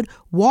Hollywood,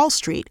 Wall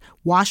Street,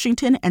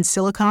 Washington, and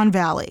Silicon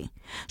Valley.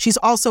 She's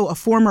also a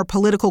former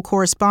political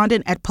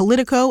correspondent at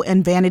Politico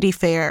and Vanity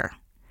Fair.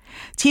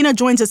 Tina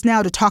joins us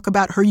now to talk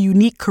about her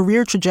unique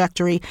career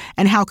trajectory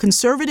and how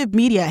conservative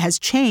media has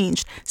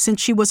changed since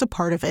she was a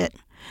part of it.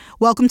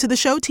 Welcome to the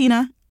show,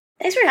 Tina.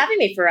 Thanks for having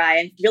me, Farai.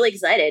 I'm really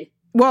excited.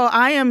 Well,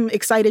 I am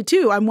excited,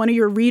 too. I'm one of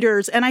your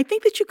readers, and I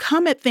think that you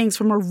come at things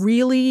from a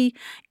really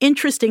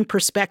interesting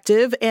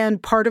perspective,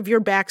 and part of your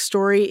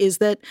backstory is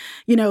that,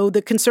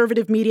 the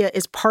conservative media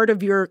is part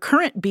of your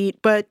current beat,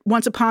 but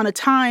once upon a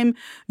time,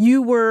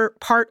 you were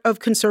part of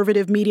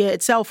conservative media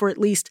itself, or at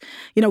least,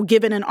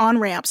 given an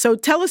on-ramp. So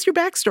tell us your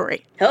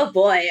backstory. Oh,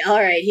 boy.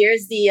 All right.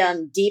 Here's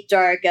the deep,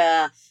 dark,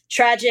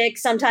 tragic,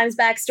 sometimes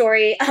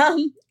backstory.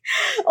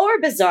 Or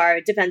bizarre,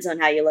 it depends on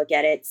how you look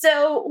at it.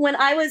 So when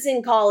I was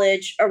in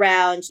college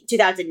around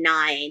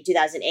 2009,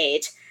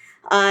 2008,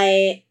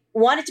 I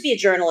wanted to be a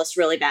journalist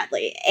really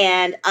badly.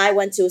 And I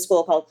went to a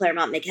school called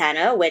Claremont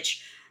McKenna,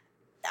 which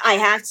I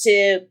have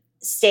to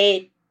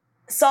state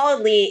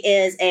solidly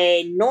is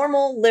a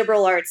normal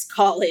liberal arts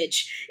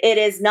college. It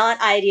is not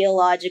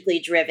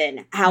ideologically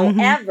driven.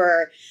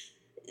 However,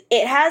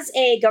 it has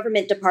a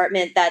government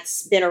department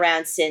that's been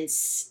around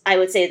since, I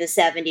would say, the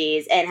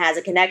 70s and has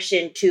a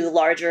connection to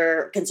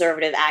larger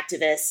conservative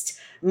activist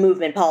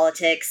movement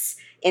politics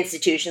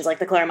institutions like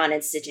the Claremont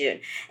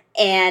Institute.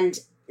 And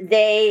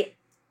they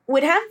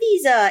would have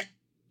these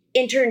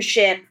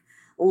internship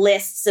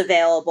lists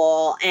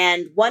available.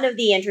 And one of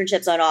the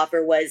internships on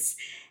offer was,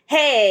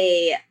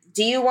 hey,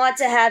 do you want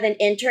to have an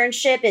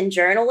internship in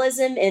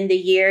journalism in the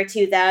year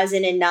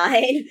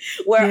 2009,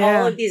 where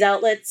all of these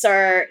outlets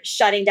are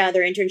shutting down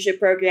their internship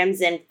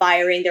programs and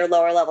firing their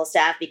lower level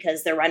staff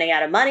because they're running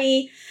out of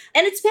money?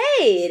 And it's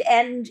paid.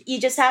 And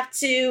you just have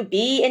to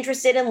be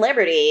interested in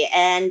liberty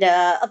and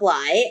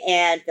apply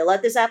and fill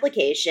out this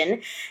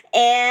application.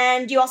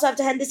 And you also have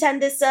to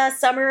attend this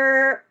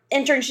summer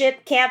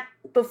internship camp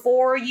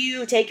before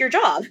you take your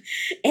job.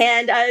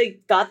 And I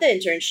got the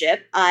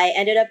internship. I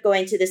ended up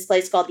going to this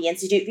place called the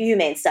Institute for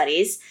Humane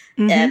Studies.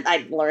 And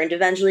I learned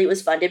eventually it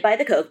was funded by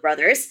the Koch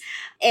brothers.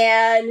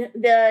 And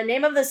the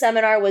name of the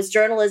seminar was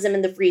Journalism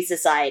in the Free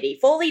Society.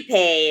 Fully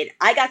paid.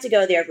 I got to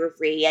go there for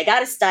free. I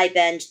got a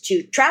stipend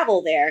to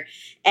travel there.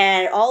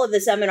 And all of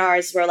the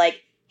seminars were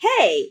like,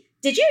 hey,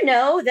 did you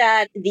know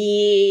that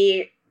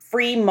the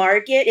free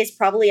market is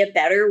probably a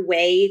better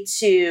way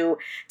to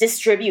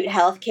distribute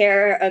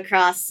healthcare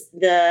across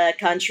the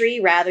country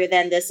rather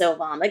than this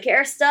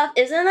Obamacare stuff?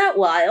 Isn't that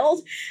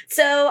wild?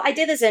 So I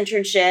did this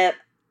internship.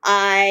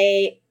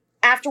 I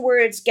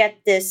afterwards get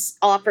this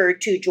offer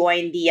to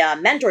join the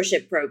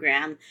mentorship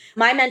program.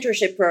 My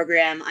mentorship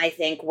program, I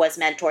think, was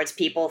meant towards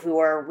people who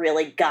are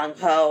really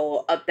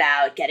gung-ho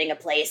about getting a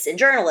place in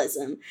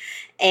journalism.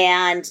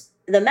 And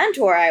the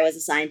mentor I was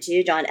assigned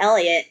to, John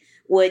Elliott,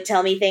 would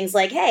tell me things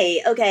like,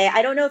 hey, okay,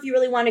 I don't know if you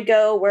really want to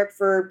go work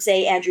for,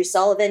 say, Andrew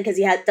Sullivan because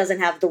he doesn't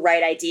have the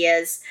right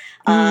ideas.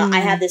 I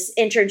have this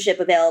internship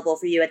available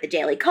for you at the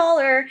Daily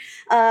Caller.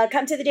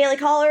 Come to the Daily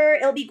Caller.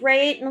 It'll be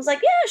great. And I was like,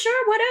 yeah,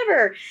 sure,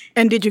 whatever.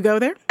 And did you go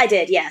there? I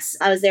did, yes.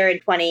 I was there in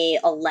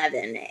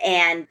 2011.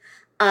 And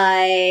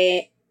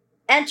I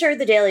entered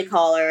the Daily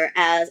Caller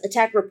as a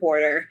tech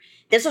reporter.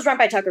 This was run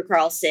by Tucker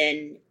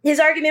Carlson. His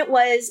argument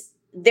was,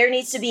 there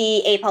needs to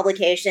be a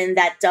publication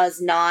that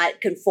does not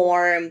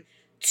conform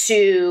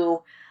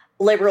to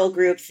liberal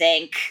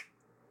groupthink.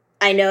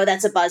 I know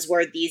that's a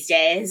buzzword these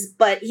days,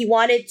 but he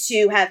wanted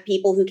to have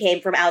people who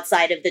came from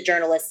outside of the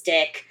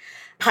journalistic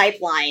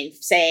pipeline,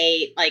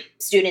 say like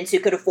students who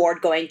could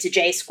afford going to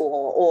J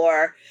school,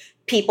 or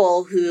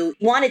people who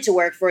wanted to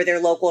work for their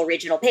local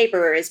regional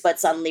papers, but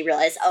suddenly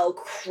realized, oh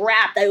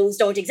crap, those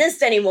don't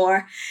exist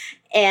anymore,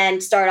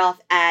 and start off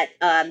at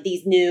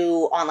these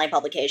new online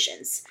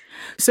publications.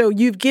 So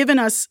you've given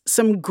us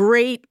some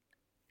great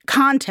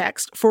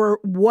context for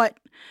what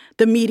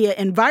the media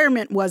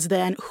environment was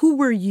then. Who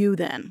were you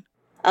then?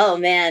 Oh,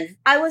 man.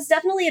 I was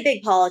definitely a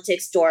big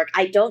politics dork.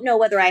 I don't know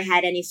whether I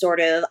had any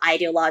sort of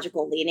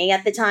ideological leaning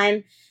at the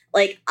time.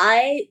 Like,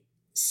 I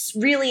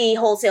really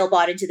wholesale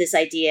bought into this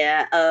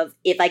idea of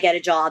if I get a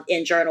job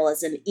in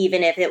journalism,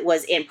 even if it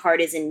was in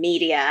partisan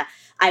media,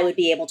 I would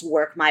be able to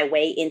work my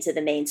way into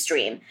the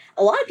mainstream.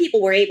 A lot of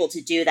people were able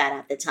to do that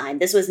at the time.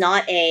 This was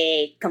not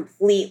a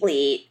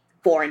completely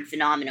foreign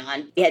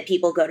phenomenon. We had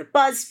people go to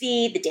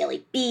BuzzFeed, The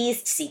Daily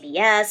Beast,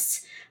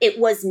 CBS. It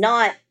was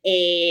not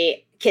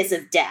a kiss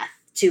of death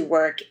to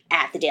work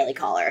at the Daily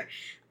Caller.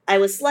 I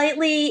was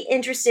slightly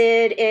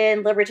interested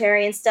in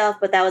libertarian stuff,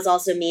 but that was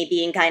also me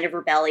being kind of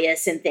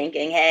rebellious and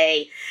thinking,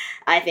 hey,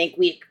 I think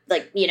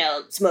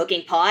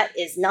smoking pot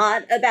is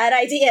not a bad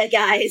idea,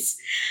 guys.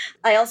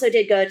 I also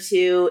did go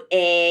to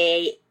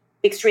a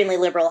extremely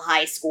liberal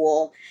high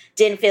school.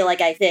 Didn't feel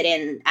like I fit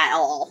in at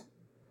all.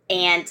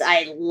 And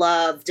I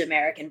loved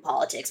American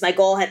politics. My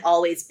goal had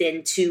always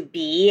been to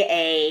be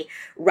a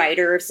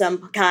writer of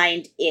some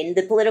kind in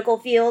the political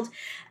field,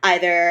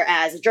 either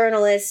as a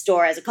journalist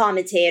or as a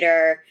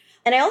commentator.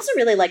 And I also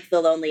really liked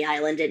the Lonely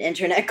Island and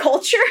internet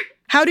culture.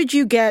 How did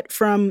you get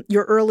from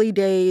your early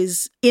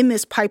days in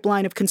this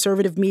pipeline of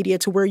conservative media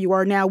to where you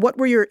are now? What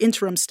were your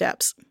interim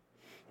steps?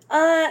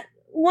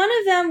 One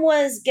of them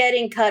was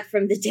getting cut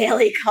from the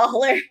Daily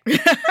Caller.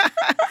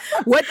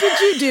 What did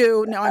you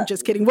do? No, I'm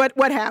just kidding.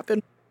 What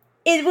happened?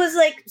 It was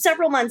like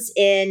several months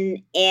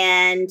in,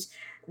 and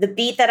the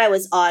beat that I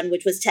was on,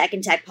 which was tech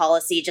and tech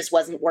policy, just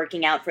wasn't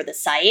working out for the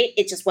site.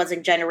 It just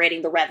wasn't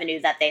generating the revenue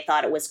that they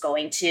thought it was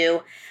going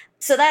to.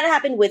 So that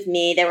happened with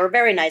me. They were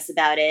very nice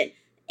about it.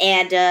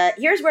 And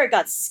here's where it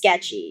got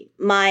sketchy.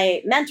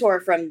 My mentor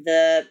from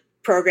the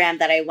program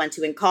that I went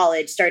to in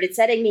college started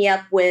setting me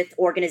up with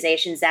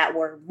organizations that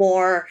were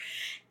more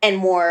and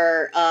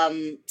more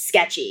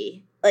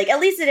sketchy. Like, at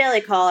least the Daily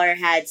Caller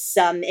had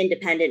some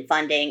independent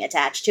funding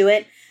attached to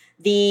it.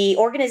 The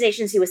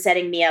organizations he was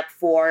setting me up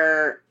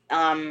for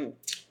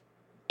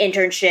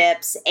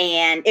internships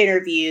and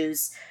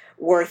interviews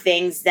were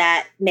things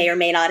that may or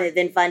may not have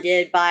been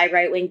funded by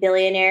right-wing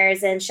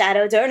billionaires and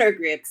shadow donor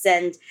groups.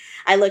 And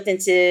I looked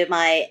into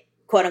my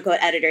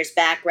quote-unquote editor's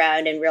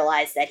background and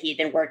realized that he'd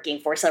been working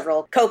for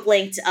several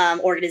Cope-linked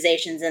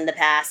organizations in the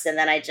past. And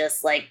then I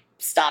just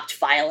stopped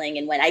filing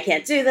and went, I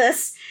can't do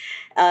this.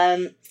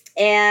 And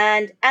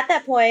at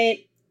that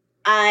point,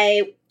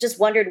 I just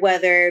wondered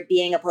whether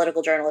being a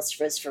political journalist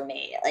was for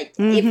me.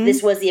 If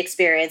this was the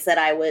experience that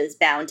I was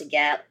bound to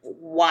get,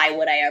 why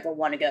would I ever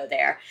want to go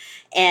there?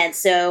 And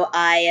so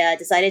I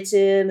decided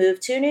to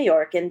move to New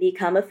York and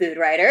become a food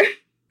writer.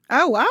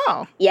 Oh,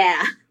 wow.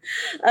 Yeah.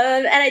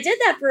 And I did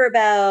that for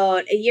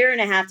about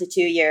 1.5 to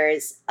 2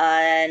 years.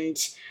 And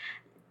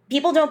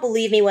people don't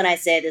believe me when I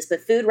say this, but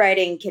food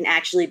writing can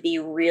actually be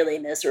really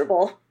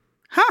miserable.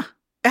 Huh.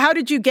 How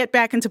did you get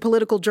back into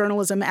political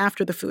journalism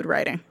after the food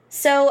writing?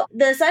 So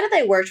the site that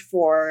I worked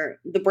for,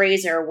 The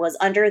Brazier, was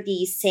under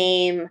the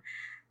same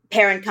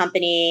parent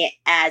company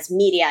as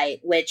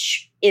Mediaite,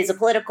 which is a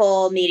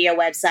political media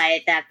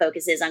website that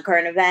focuses on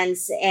current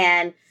events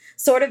and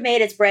sort of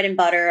made its bread and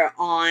butter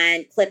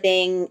on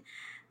clipping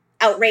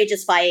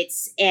outrageous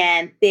fights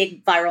and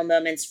big viral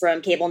moments from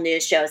cable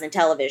news shows and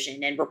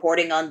television and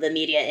reporting on the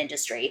media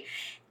industry.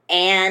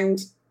 And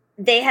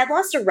they had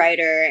lost a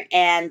writer,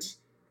 and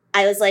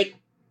I was like,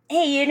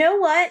 hey, you know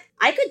what?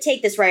 I could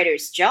take this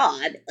writer's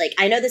job.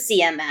 I know the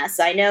CMS.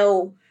 I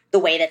know the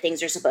way that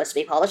things are supposed to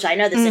be published. I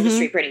know this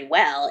industry pretty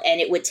well. And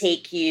it would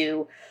take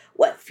you,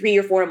 3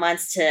 or 4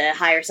 months to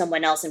hire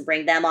someone else and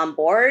bring them on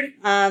board.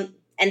 And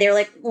they're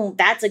like,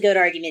 that's a good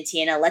argument,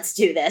 Tina. Let's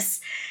do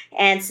this.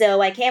 And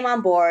so I came on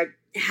board,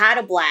 had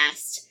a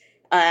blast.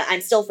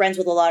 I'm still friends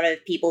with a lot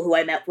of people who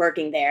I met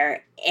working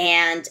there.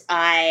 And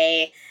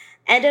I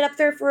ended up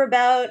there for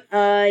about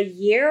a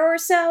year or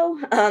so.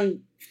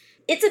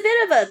 It's a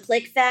bit of a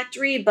click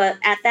factory, but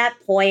at that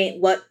point,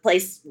 what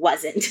place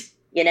wasn't,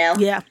 you know?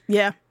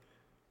 Yeah.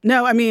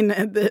 No, I mean,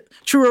 the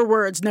truer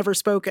words never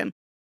spoken.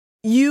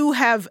 You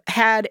have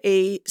had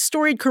a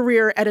storied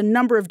career at a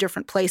number of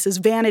different places.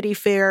 Vanity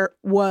Fair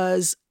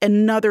was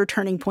another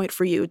turning point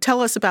for you. Tell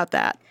us about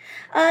that.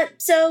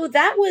 So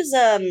that was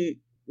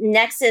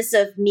nexus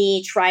of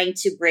me trying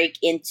to break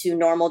into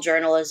normal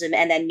journalism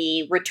and then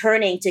me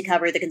returning to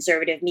cover the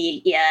conservative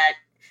media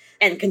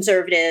and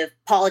conservative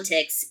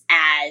politics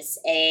as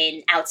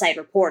an outside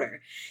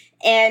reporter.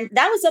 And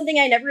that was something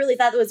I never really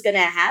thought that was going to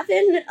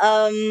happen.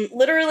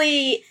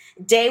 Literally,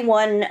 day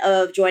one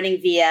of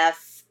joining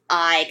VF,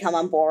 I come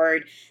on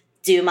board,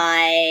 do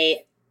my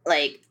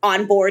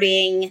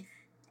onboarding,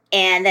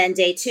 and then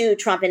day 2,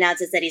 Trump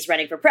announces that he's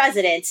running for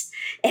president.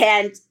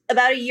 And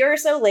about a year or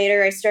so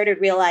later, I started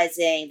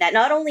realizing that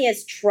not only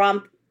is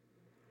Trump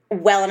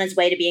well on his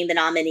way to being the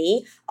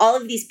nominee, all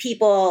of these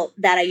people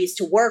that I used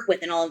to work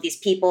with and all of these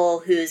people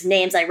whose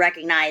names I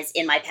recognize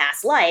in my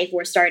past life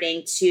were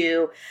starting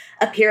to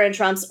appear in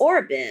Trump's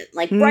orbit,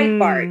 like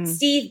Breitbart,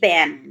 Steve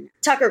Bannon,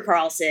 Tucker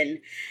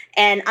Carlson.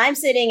 And I'm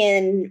sitting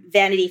in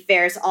Vanity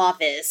Fair's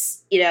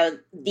office,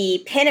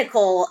 the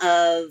pinnacle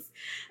of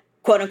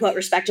quote unquote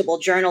respectable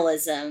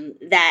journalism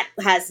that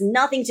has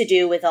nothing to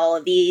do with all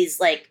of these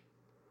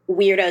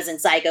weirdos and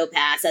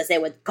psychopaths, as they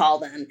would call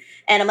them.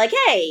 And I'm like,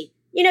 hey,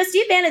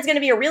 Steve Bannon's going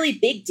to be a really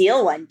big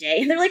deal one day.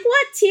 And they're like,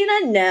 what,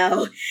 Tina?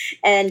 No.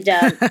 And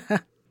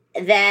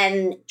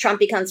then Trump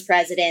becomes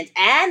president.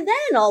 And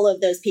then all of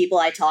those people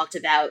I talked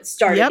about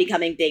started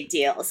becoming big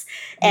deals.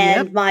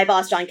 And my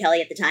boss, John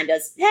Kelly, at the time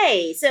goes,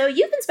 hey, so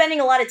you've been spending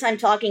a lot of time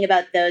talking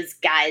about those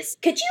guys.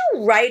 Could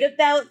you write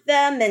about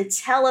them and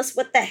tell us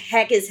what the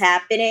heck is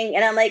happening?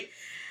 And I'm like,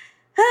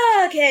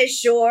 okay,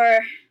 sure.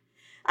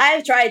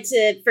 I've tried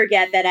to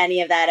forget that any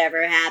of that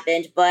ever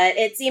happened, but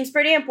it seems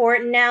pretty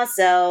important now,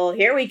 so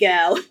here we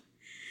go.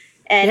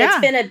 And it's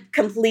been a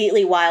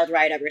completely wild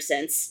ride ever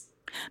since.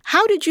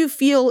 How did you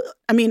feel?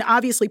 I mean,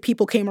 obviously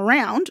people came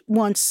around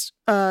once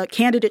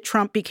candidate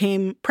Trump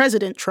became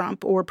President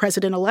Trump or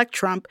President-elect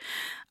Trump,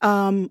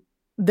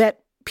 that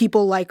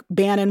people like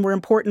Bannon were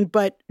important,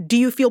 but do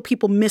you feel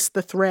people missed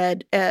the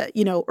thread,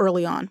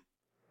 early on?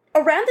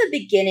 Around the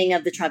beginning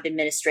of the Trump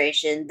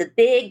administration, the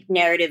big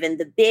narrative and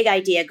the big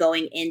idea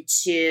going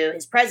into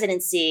his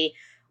presidency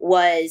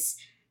was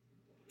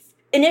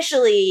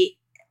initially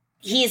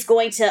he's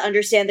going to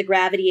understand the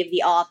gravity of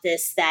the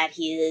office that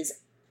he is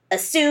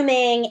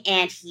assuming,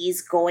 and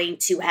he's going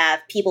to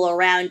have people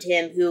around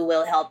him who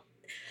will help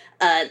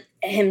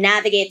him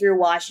navigate through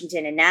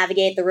Washington and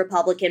navigate the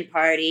Republican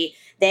Party.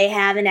 They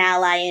have an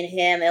ally in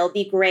him. It'll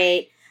be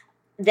great.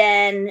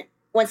 Then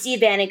when Steve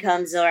Bannon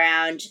comes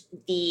around,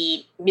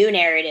 the new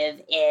narrative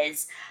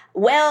is,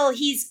 well,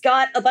 he's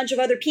got a bunch of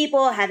other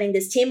people having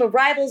this team of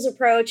rivals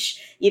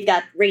approach. You've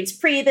got Reince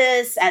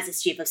Priebus as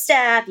his chief of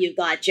staff. You've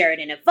got Jared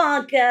and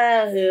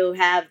Ivanka, who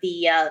have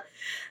the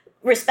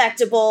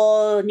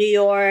respectable New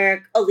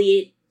York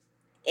elite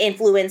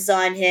influence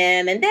on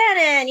him. And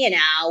Bannon,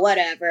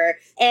 whatever.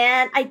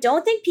 And I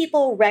don't think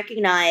people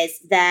recognize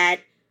that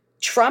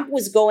Trump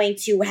was going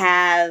to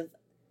have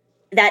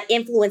that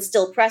influence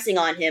still pressing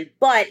on him,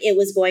 but it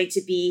was going to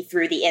be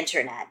through the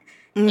internet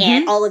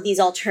and all of these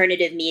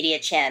alternative media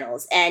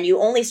channels. And you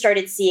only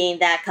started seeing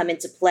that come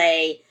into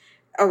play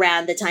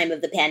around the time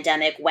of the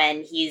pandemic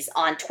when he's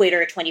on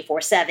Twitter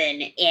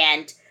 24/7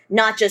 and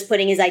not just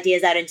putting his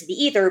ideas out into the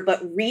ether, but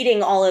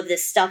reading all of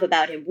this stuff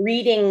about him,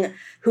 reading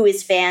who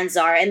his fans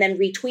are, and then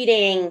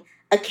retweeting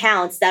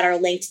accounts that are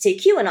linked to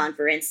QAnon,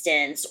 for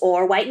instance,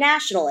 or white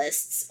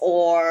nationalists,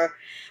 or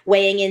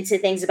weighing into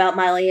things about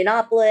Milo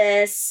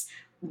Yiannopoulos,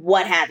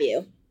 what have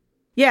you.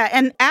 Yeah,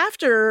 and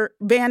after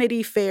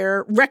Vanity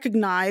Fair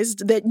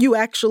recognized that you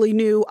actually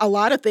knew a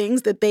lot of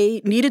things that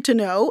they needed to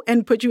know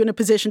and put you in a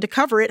position to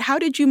cover it, how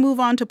did you move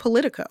on to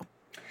Politico?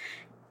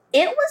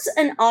 It was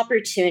an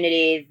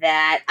opportunity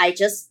that I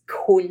just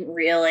couldn't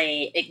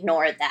really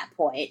ignore at that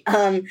point.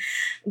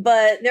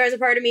 But there was a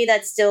part of me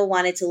that still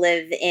wanted to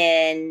live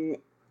in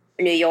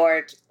New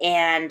York,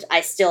 and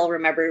I still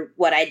remember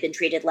what I'd been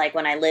treated like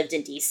when I lived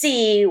in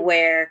DC,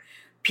 where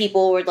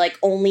people would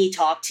only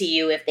talk to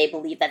you if they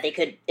believed that they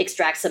could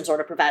extract some sort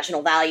of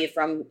professional value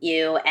from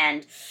you.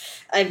 And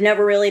I've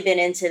never really been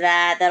into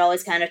that. That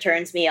always kind of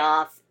turns me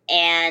off.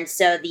 And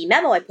so the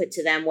memo I put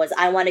to them was,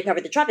 I want to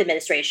cover the Trump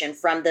administration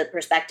from the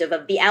perspective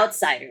of the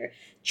outsider.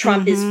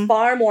 Trump is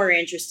far more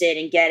interested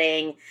in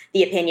getting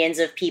the opinions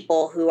of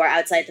people who are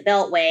outside the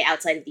Beltway,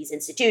 outside of these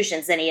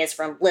institutions, than he is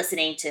from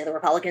listening to the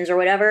Republicans or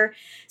whatever.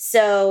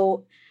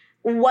 So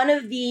one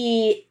of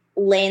the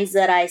lanes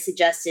that I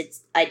suggested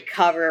I'd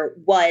cover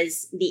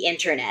was the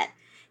internet.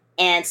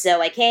 And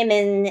so I came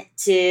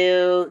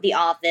into the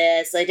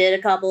office. I did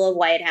a couple of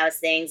White House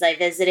things. I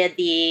visited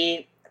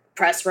the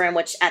press room,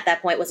 which at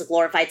that point was a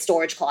glorified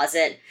storage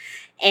closet.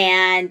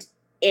 And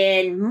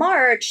in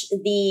March,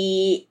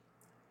 the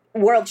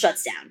world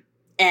shuts down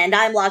and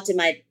I'm locked in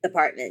my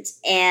apartment.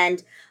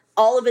 And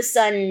all of a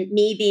sudden,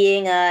 me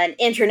being an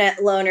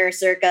internet loner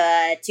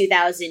circa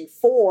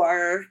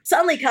 2004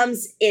 suddenly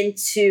comes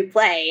into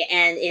play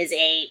and is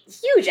a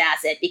huge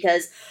asset,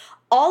 because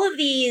all of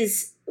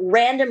these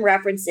random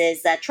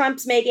references that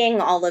Trump's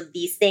making, all of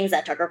these things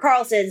that Tucker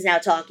Carlson is now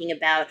talking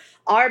about,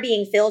 are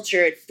being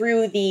filtered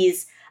through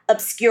these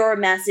obscure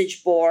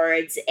message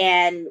boards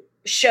and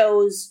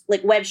shows,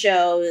 web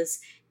shows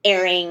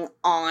airing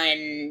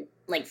on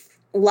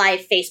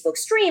live Facebook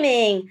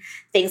streaming.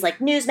 Things like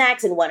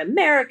Newsmax and One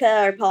America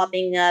are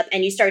popping up,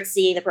 and you start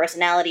seeing the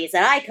personalities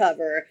that I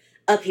cover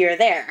appear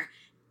there.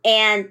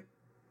 And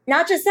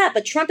not just that,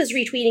 but Trump is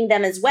retweeting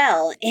them as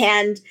well.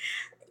 And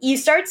you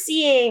start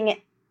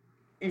seeing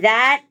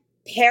that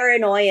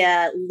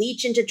paranoia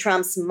leach into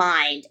Trump's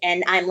mind.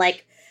 And I'm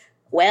like,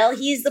 well,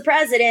 he's the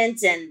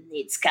president and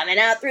it's coming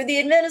out through the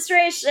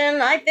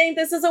administration. I think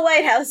this is a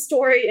White House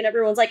story. And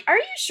everyone's like, are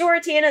you sure,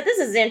 Tina? This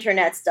is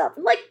internet stuff.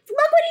 I'm like,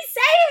 look what he's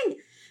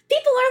saying.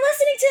 People are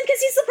listening to him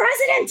because he's the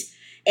president.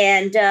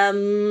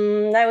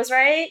 And I was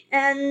right.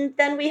 And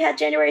then we had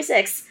January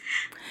 6th.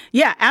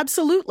 Yeah,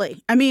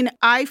 absolutely. I mean,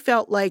 I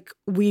felt like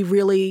we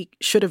really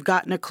should have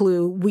gotten a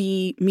clue,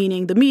 we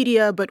meaning the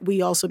media, but we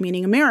also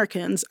meaning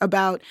Americans,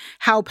 about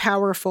how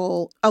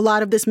powerful a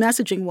lot of this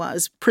messaging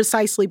was,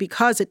 precisely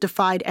because it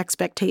defied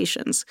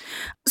expectations.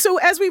 So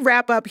as we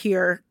wrap up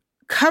here,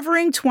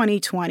 covering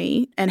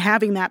 2020 and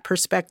having that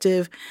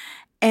perspective,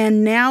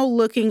 and now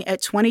looking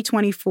at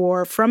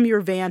 2024 from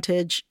your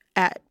vantage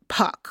at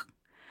Puck,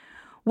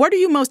 what are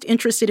you most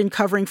interested in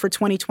covering for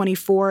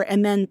 2024?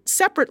 And then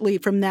separately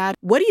from that,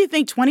 what do you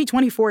think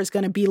 2024 is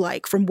going to be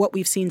like from what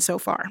we've seen so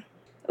far?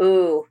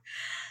 Ooh.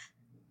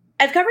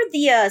 I've covered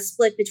the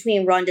split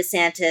between Ron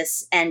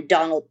DeSantis and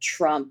Donald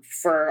Trump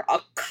for a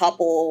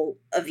couple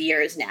of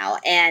years now.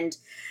 And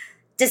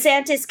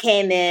DeSantis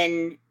came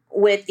in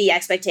with the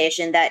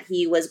expectation that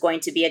he was going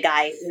to be a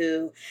guy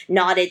who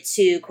nodded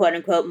to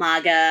quote-unquote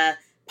MAGA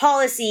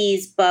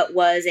policies, but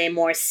was a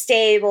more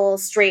stable,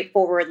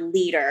 straightforward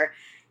leader.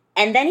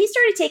 And then he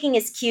started taking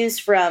his cues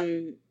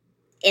from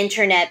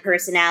internet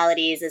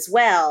personalities as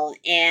well,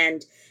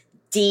 and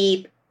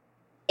deep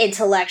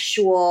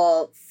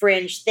intellectual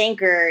fringe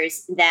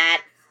thinkers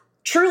that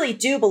truly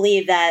do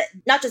believe that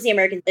not just the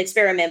American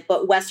experiment,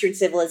 but Western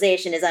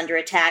civilization is under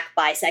attack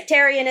by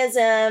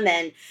sectarianism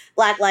and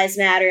Black Lives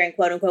Matter and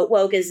quote-unquote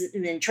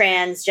wokeism and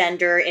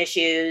transgender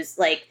issues,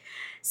 like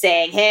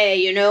saying, hey,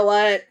 you know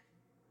what?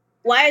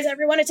 Why is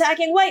everyone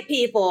attacking white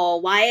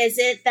people? Why is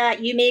it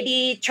that you may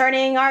be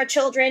turning our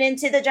children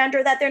into the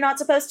gender that they're not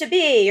supposed to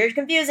be? You're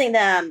confusing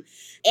them.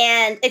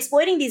 And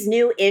exploiting these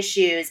new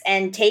issues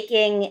and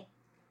taking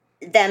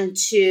them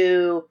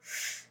to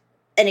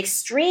an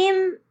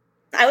extreme.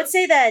 I would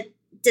say that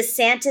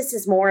DeSantis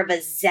is more of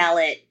a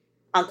zealot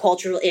on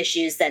cultural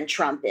issues than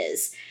Trump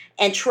is.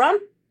 And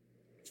Trump,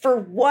 for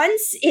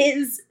once,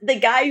 is the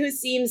guy who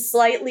seems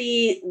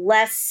slightly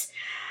less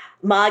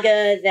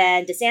MAGA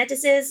than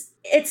DeSantis is.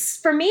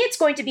 For me, it's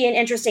going to be an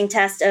interesting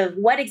test of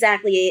what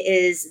exactly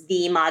is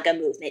the MAGA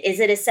movement. Is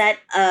it a set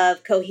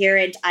of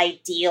coherent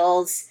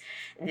ideals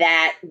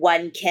that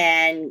one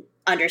can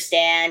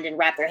understand and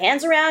wrap their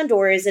hands around,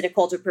 or is it a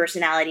cult of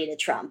personality to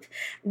Trump?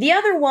 The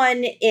other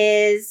one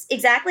is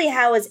exactly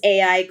how is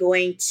AI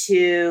going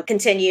to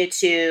continue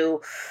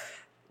to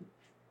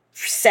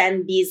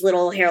send these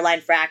little hairline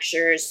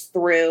fractures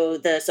through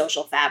the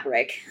social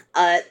fabric?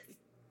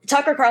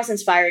 Tucker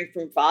Carlson's firing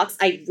from Fox,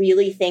 I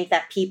really think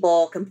that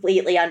people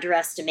completely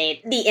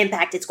underestimate the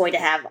impact it's going to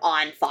have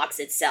on Fox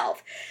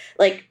itself.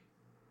 Like,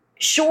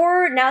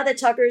 sure, now that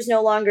Tucker's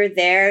no longer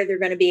there, they're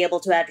going to be able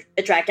to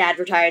attract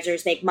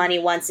advertisers, make money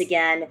once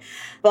again.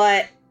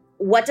 But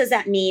what does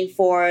that mean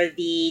for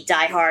the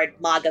diehard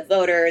MAGA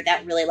voter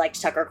that really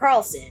liked Tucker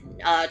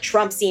Carlson?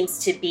 Trump seems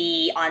to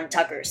be on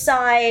Tucker's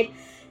side.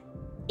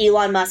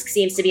 Elon Musk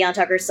seems to be on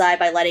Tucker's side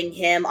by letting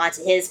him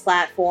onto his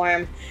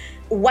platform.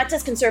 What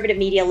does conservative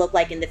media look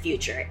like in the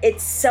future?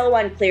 It's so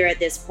unclear at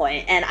this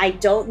point, and I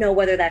don't know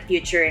whether that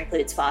future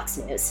includes Fox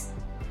News.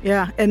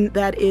 Yeah, and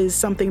that is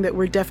something that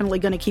we're definitely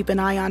going to keep an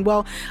eye on.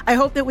 Well, I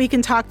hope that we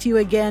can talk to you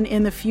again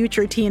in the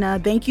future, Tina.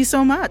 Thank you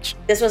so much.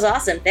 This was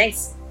awesome.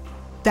 Thanks.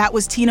 That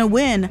was Tina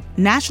Nguyen,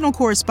 national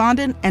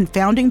correspondent and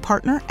founding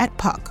partner at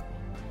Puck.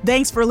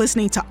 Thanks for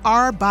listening to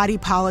Our Body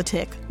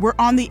Politic. We're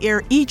on the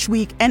air each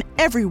week and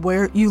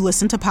everywhere you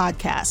listen to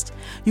podcasts.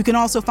 You can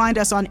also find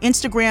us on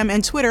Instagram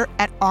and Twitter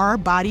at Our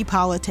Body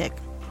Politic.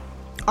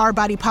 Our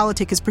Body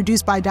Politic is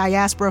produced by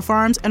Diaspora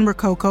Farms and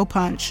Rococo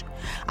Punch.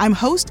 I'm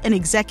host and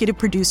executive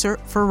producer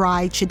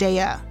Farai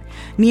Chideya.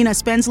 Nina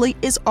Spensley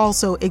is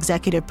also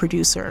executive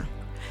producer.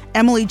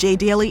 Emily J.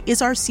 Daly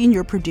is our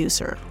senior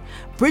producer.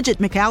 Bridget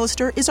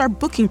McAllister is our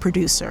booking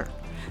producer.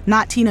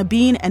 Not Tina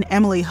Bean and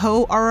Emily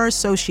Ho are our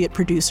associate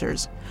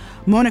producers.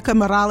 Monica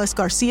Morales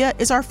Garcia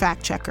is our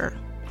fact checker.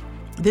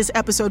 This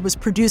episode was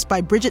produced by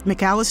Bridget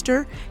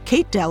McAllister,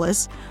 Kate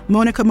Dellis,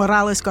 Monica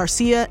Morales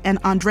Garcia, and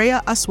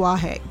Andrea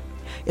Asuaje.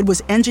 It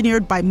was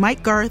engineered by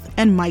Mike Garth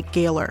and Mike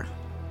Gaylor.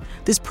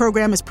 This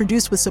program is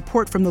produced with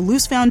support from the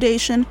Luce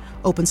Foundation,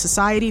 Open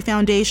Society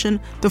Foundation,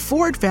 the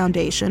Ford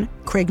Foundation,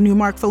 Craig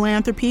Newmark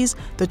Philanthropies,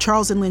 the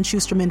Charles and Lynn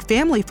Schusterman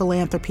Family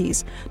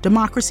Philanthropies,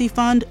 Democracy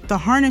Fund, the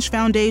Harnish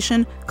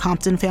Foundation,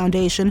 Compton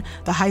Foundation,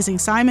 the Heising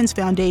Simons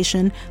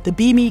Foundation, the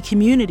Be Me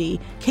Community,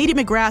 Katie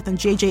McGrath and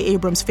J.J.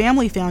 Abrams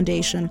Family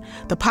Foundation,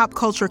 the Pop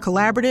Culture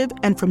Collaborative,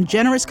 and from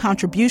generous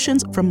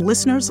contributions from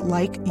listeners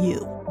like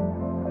you.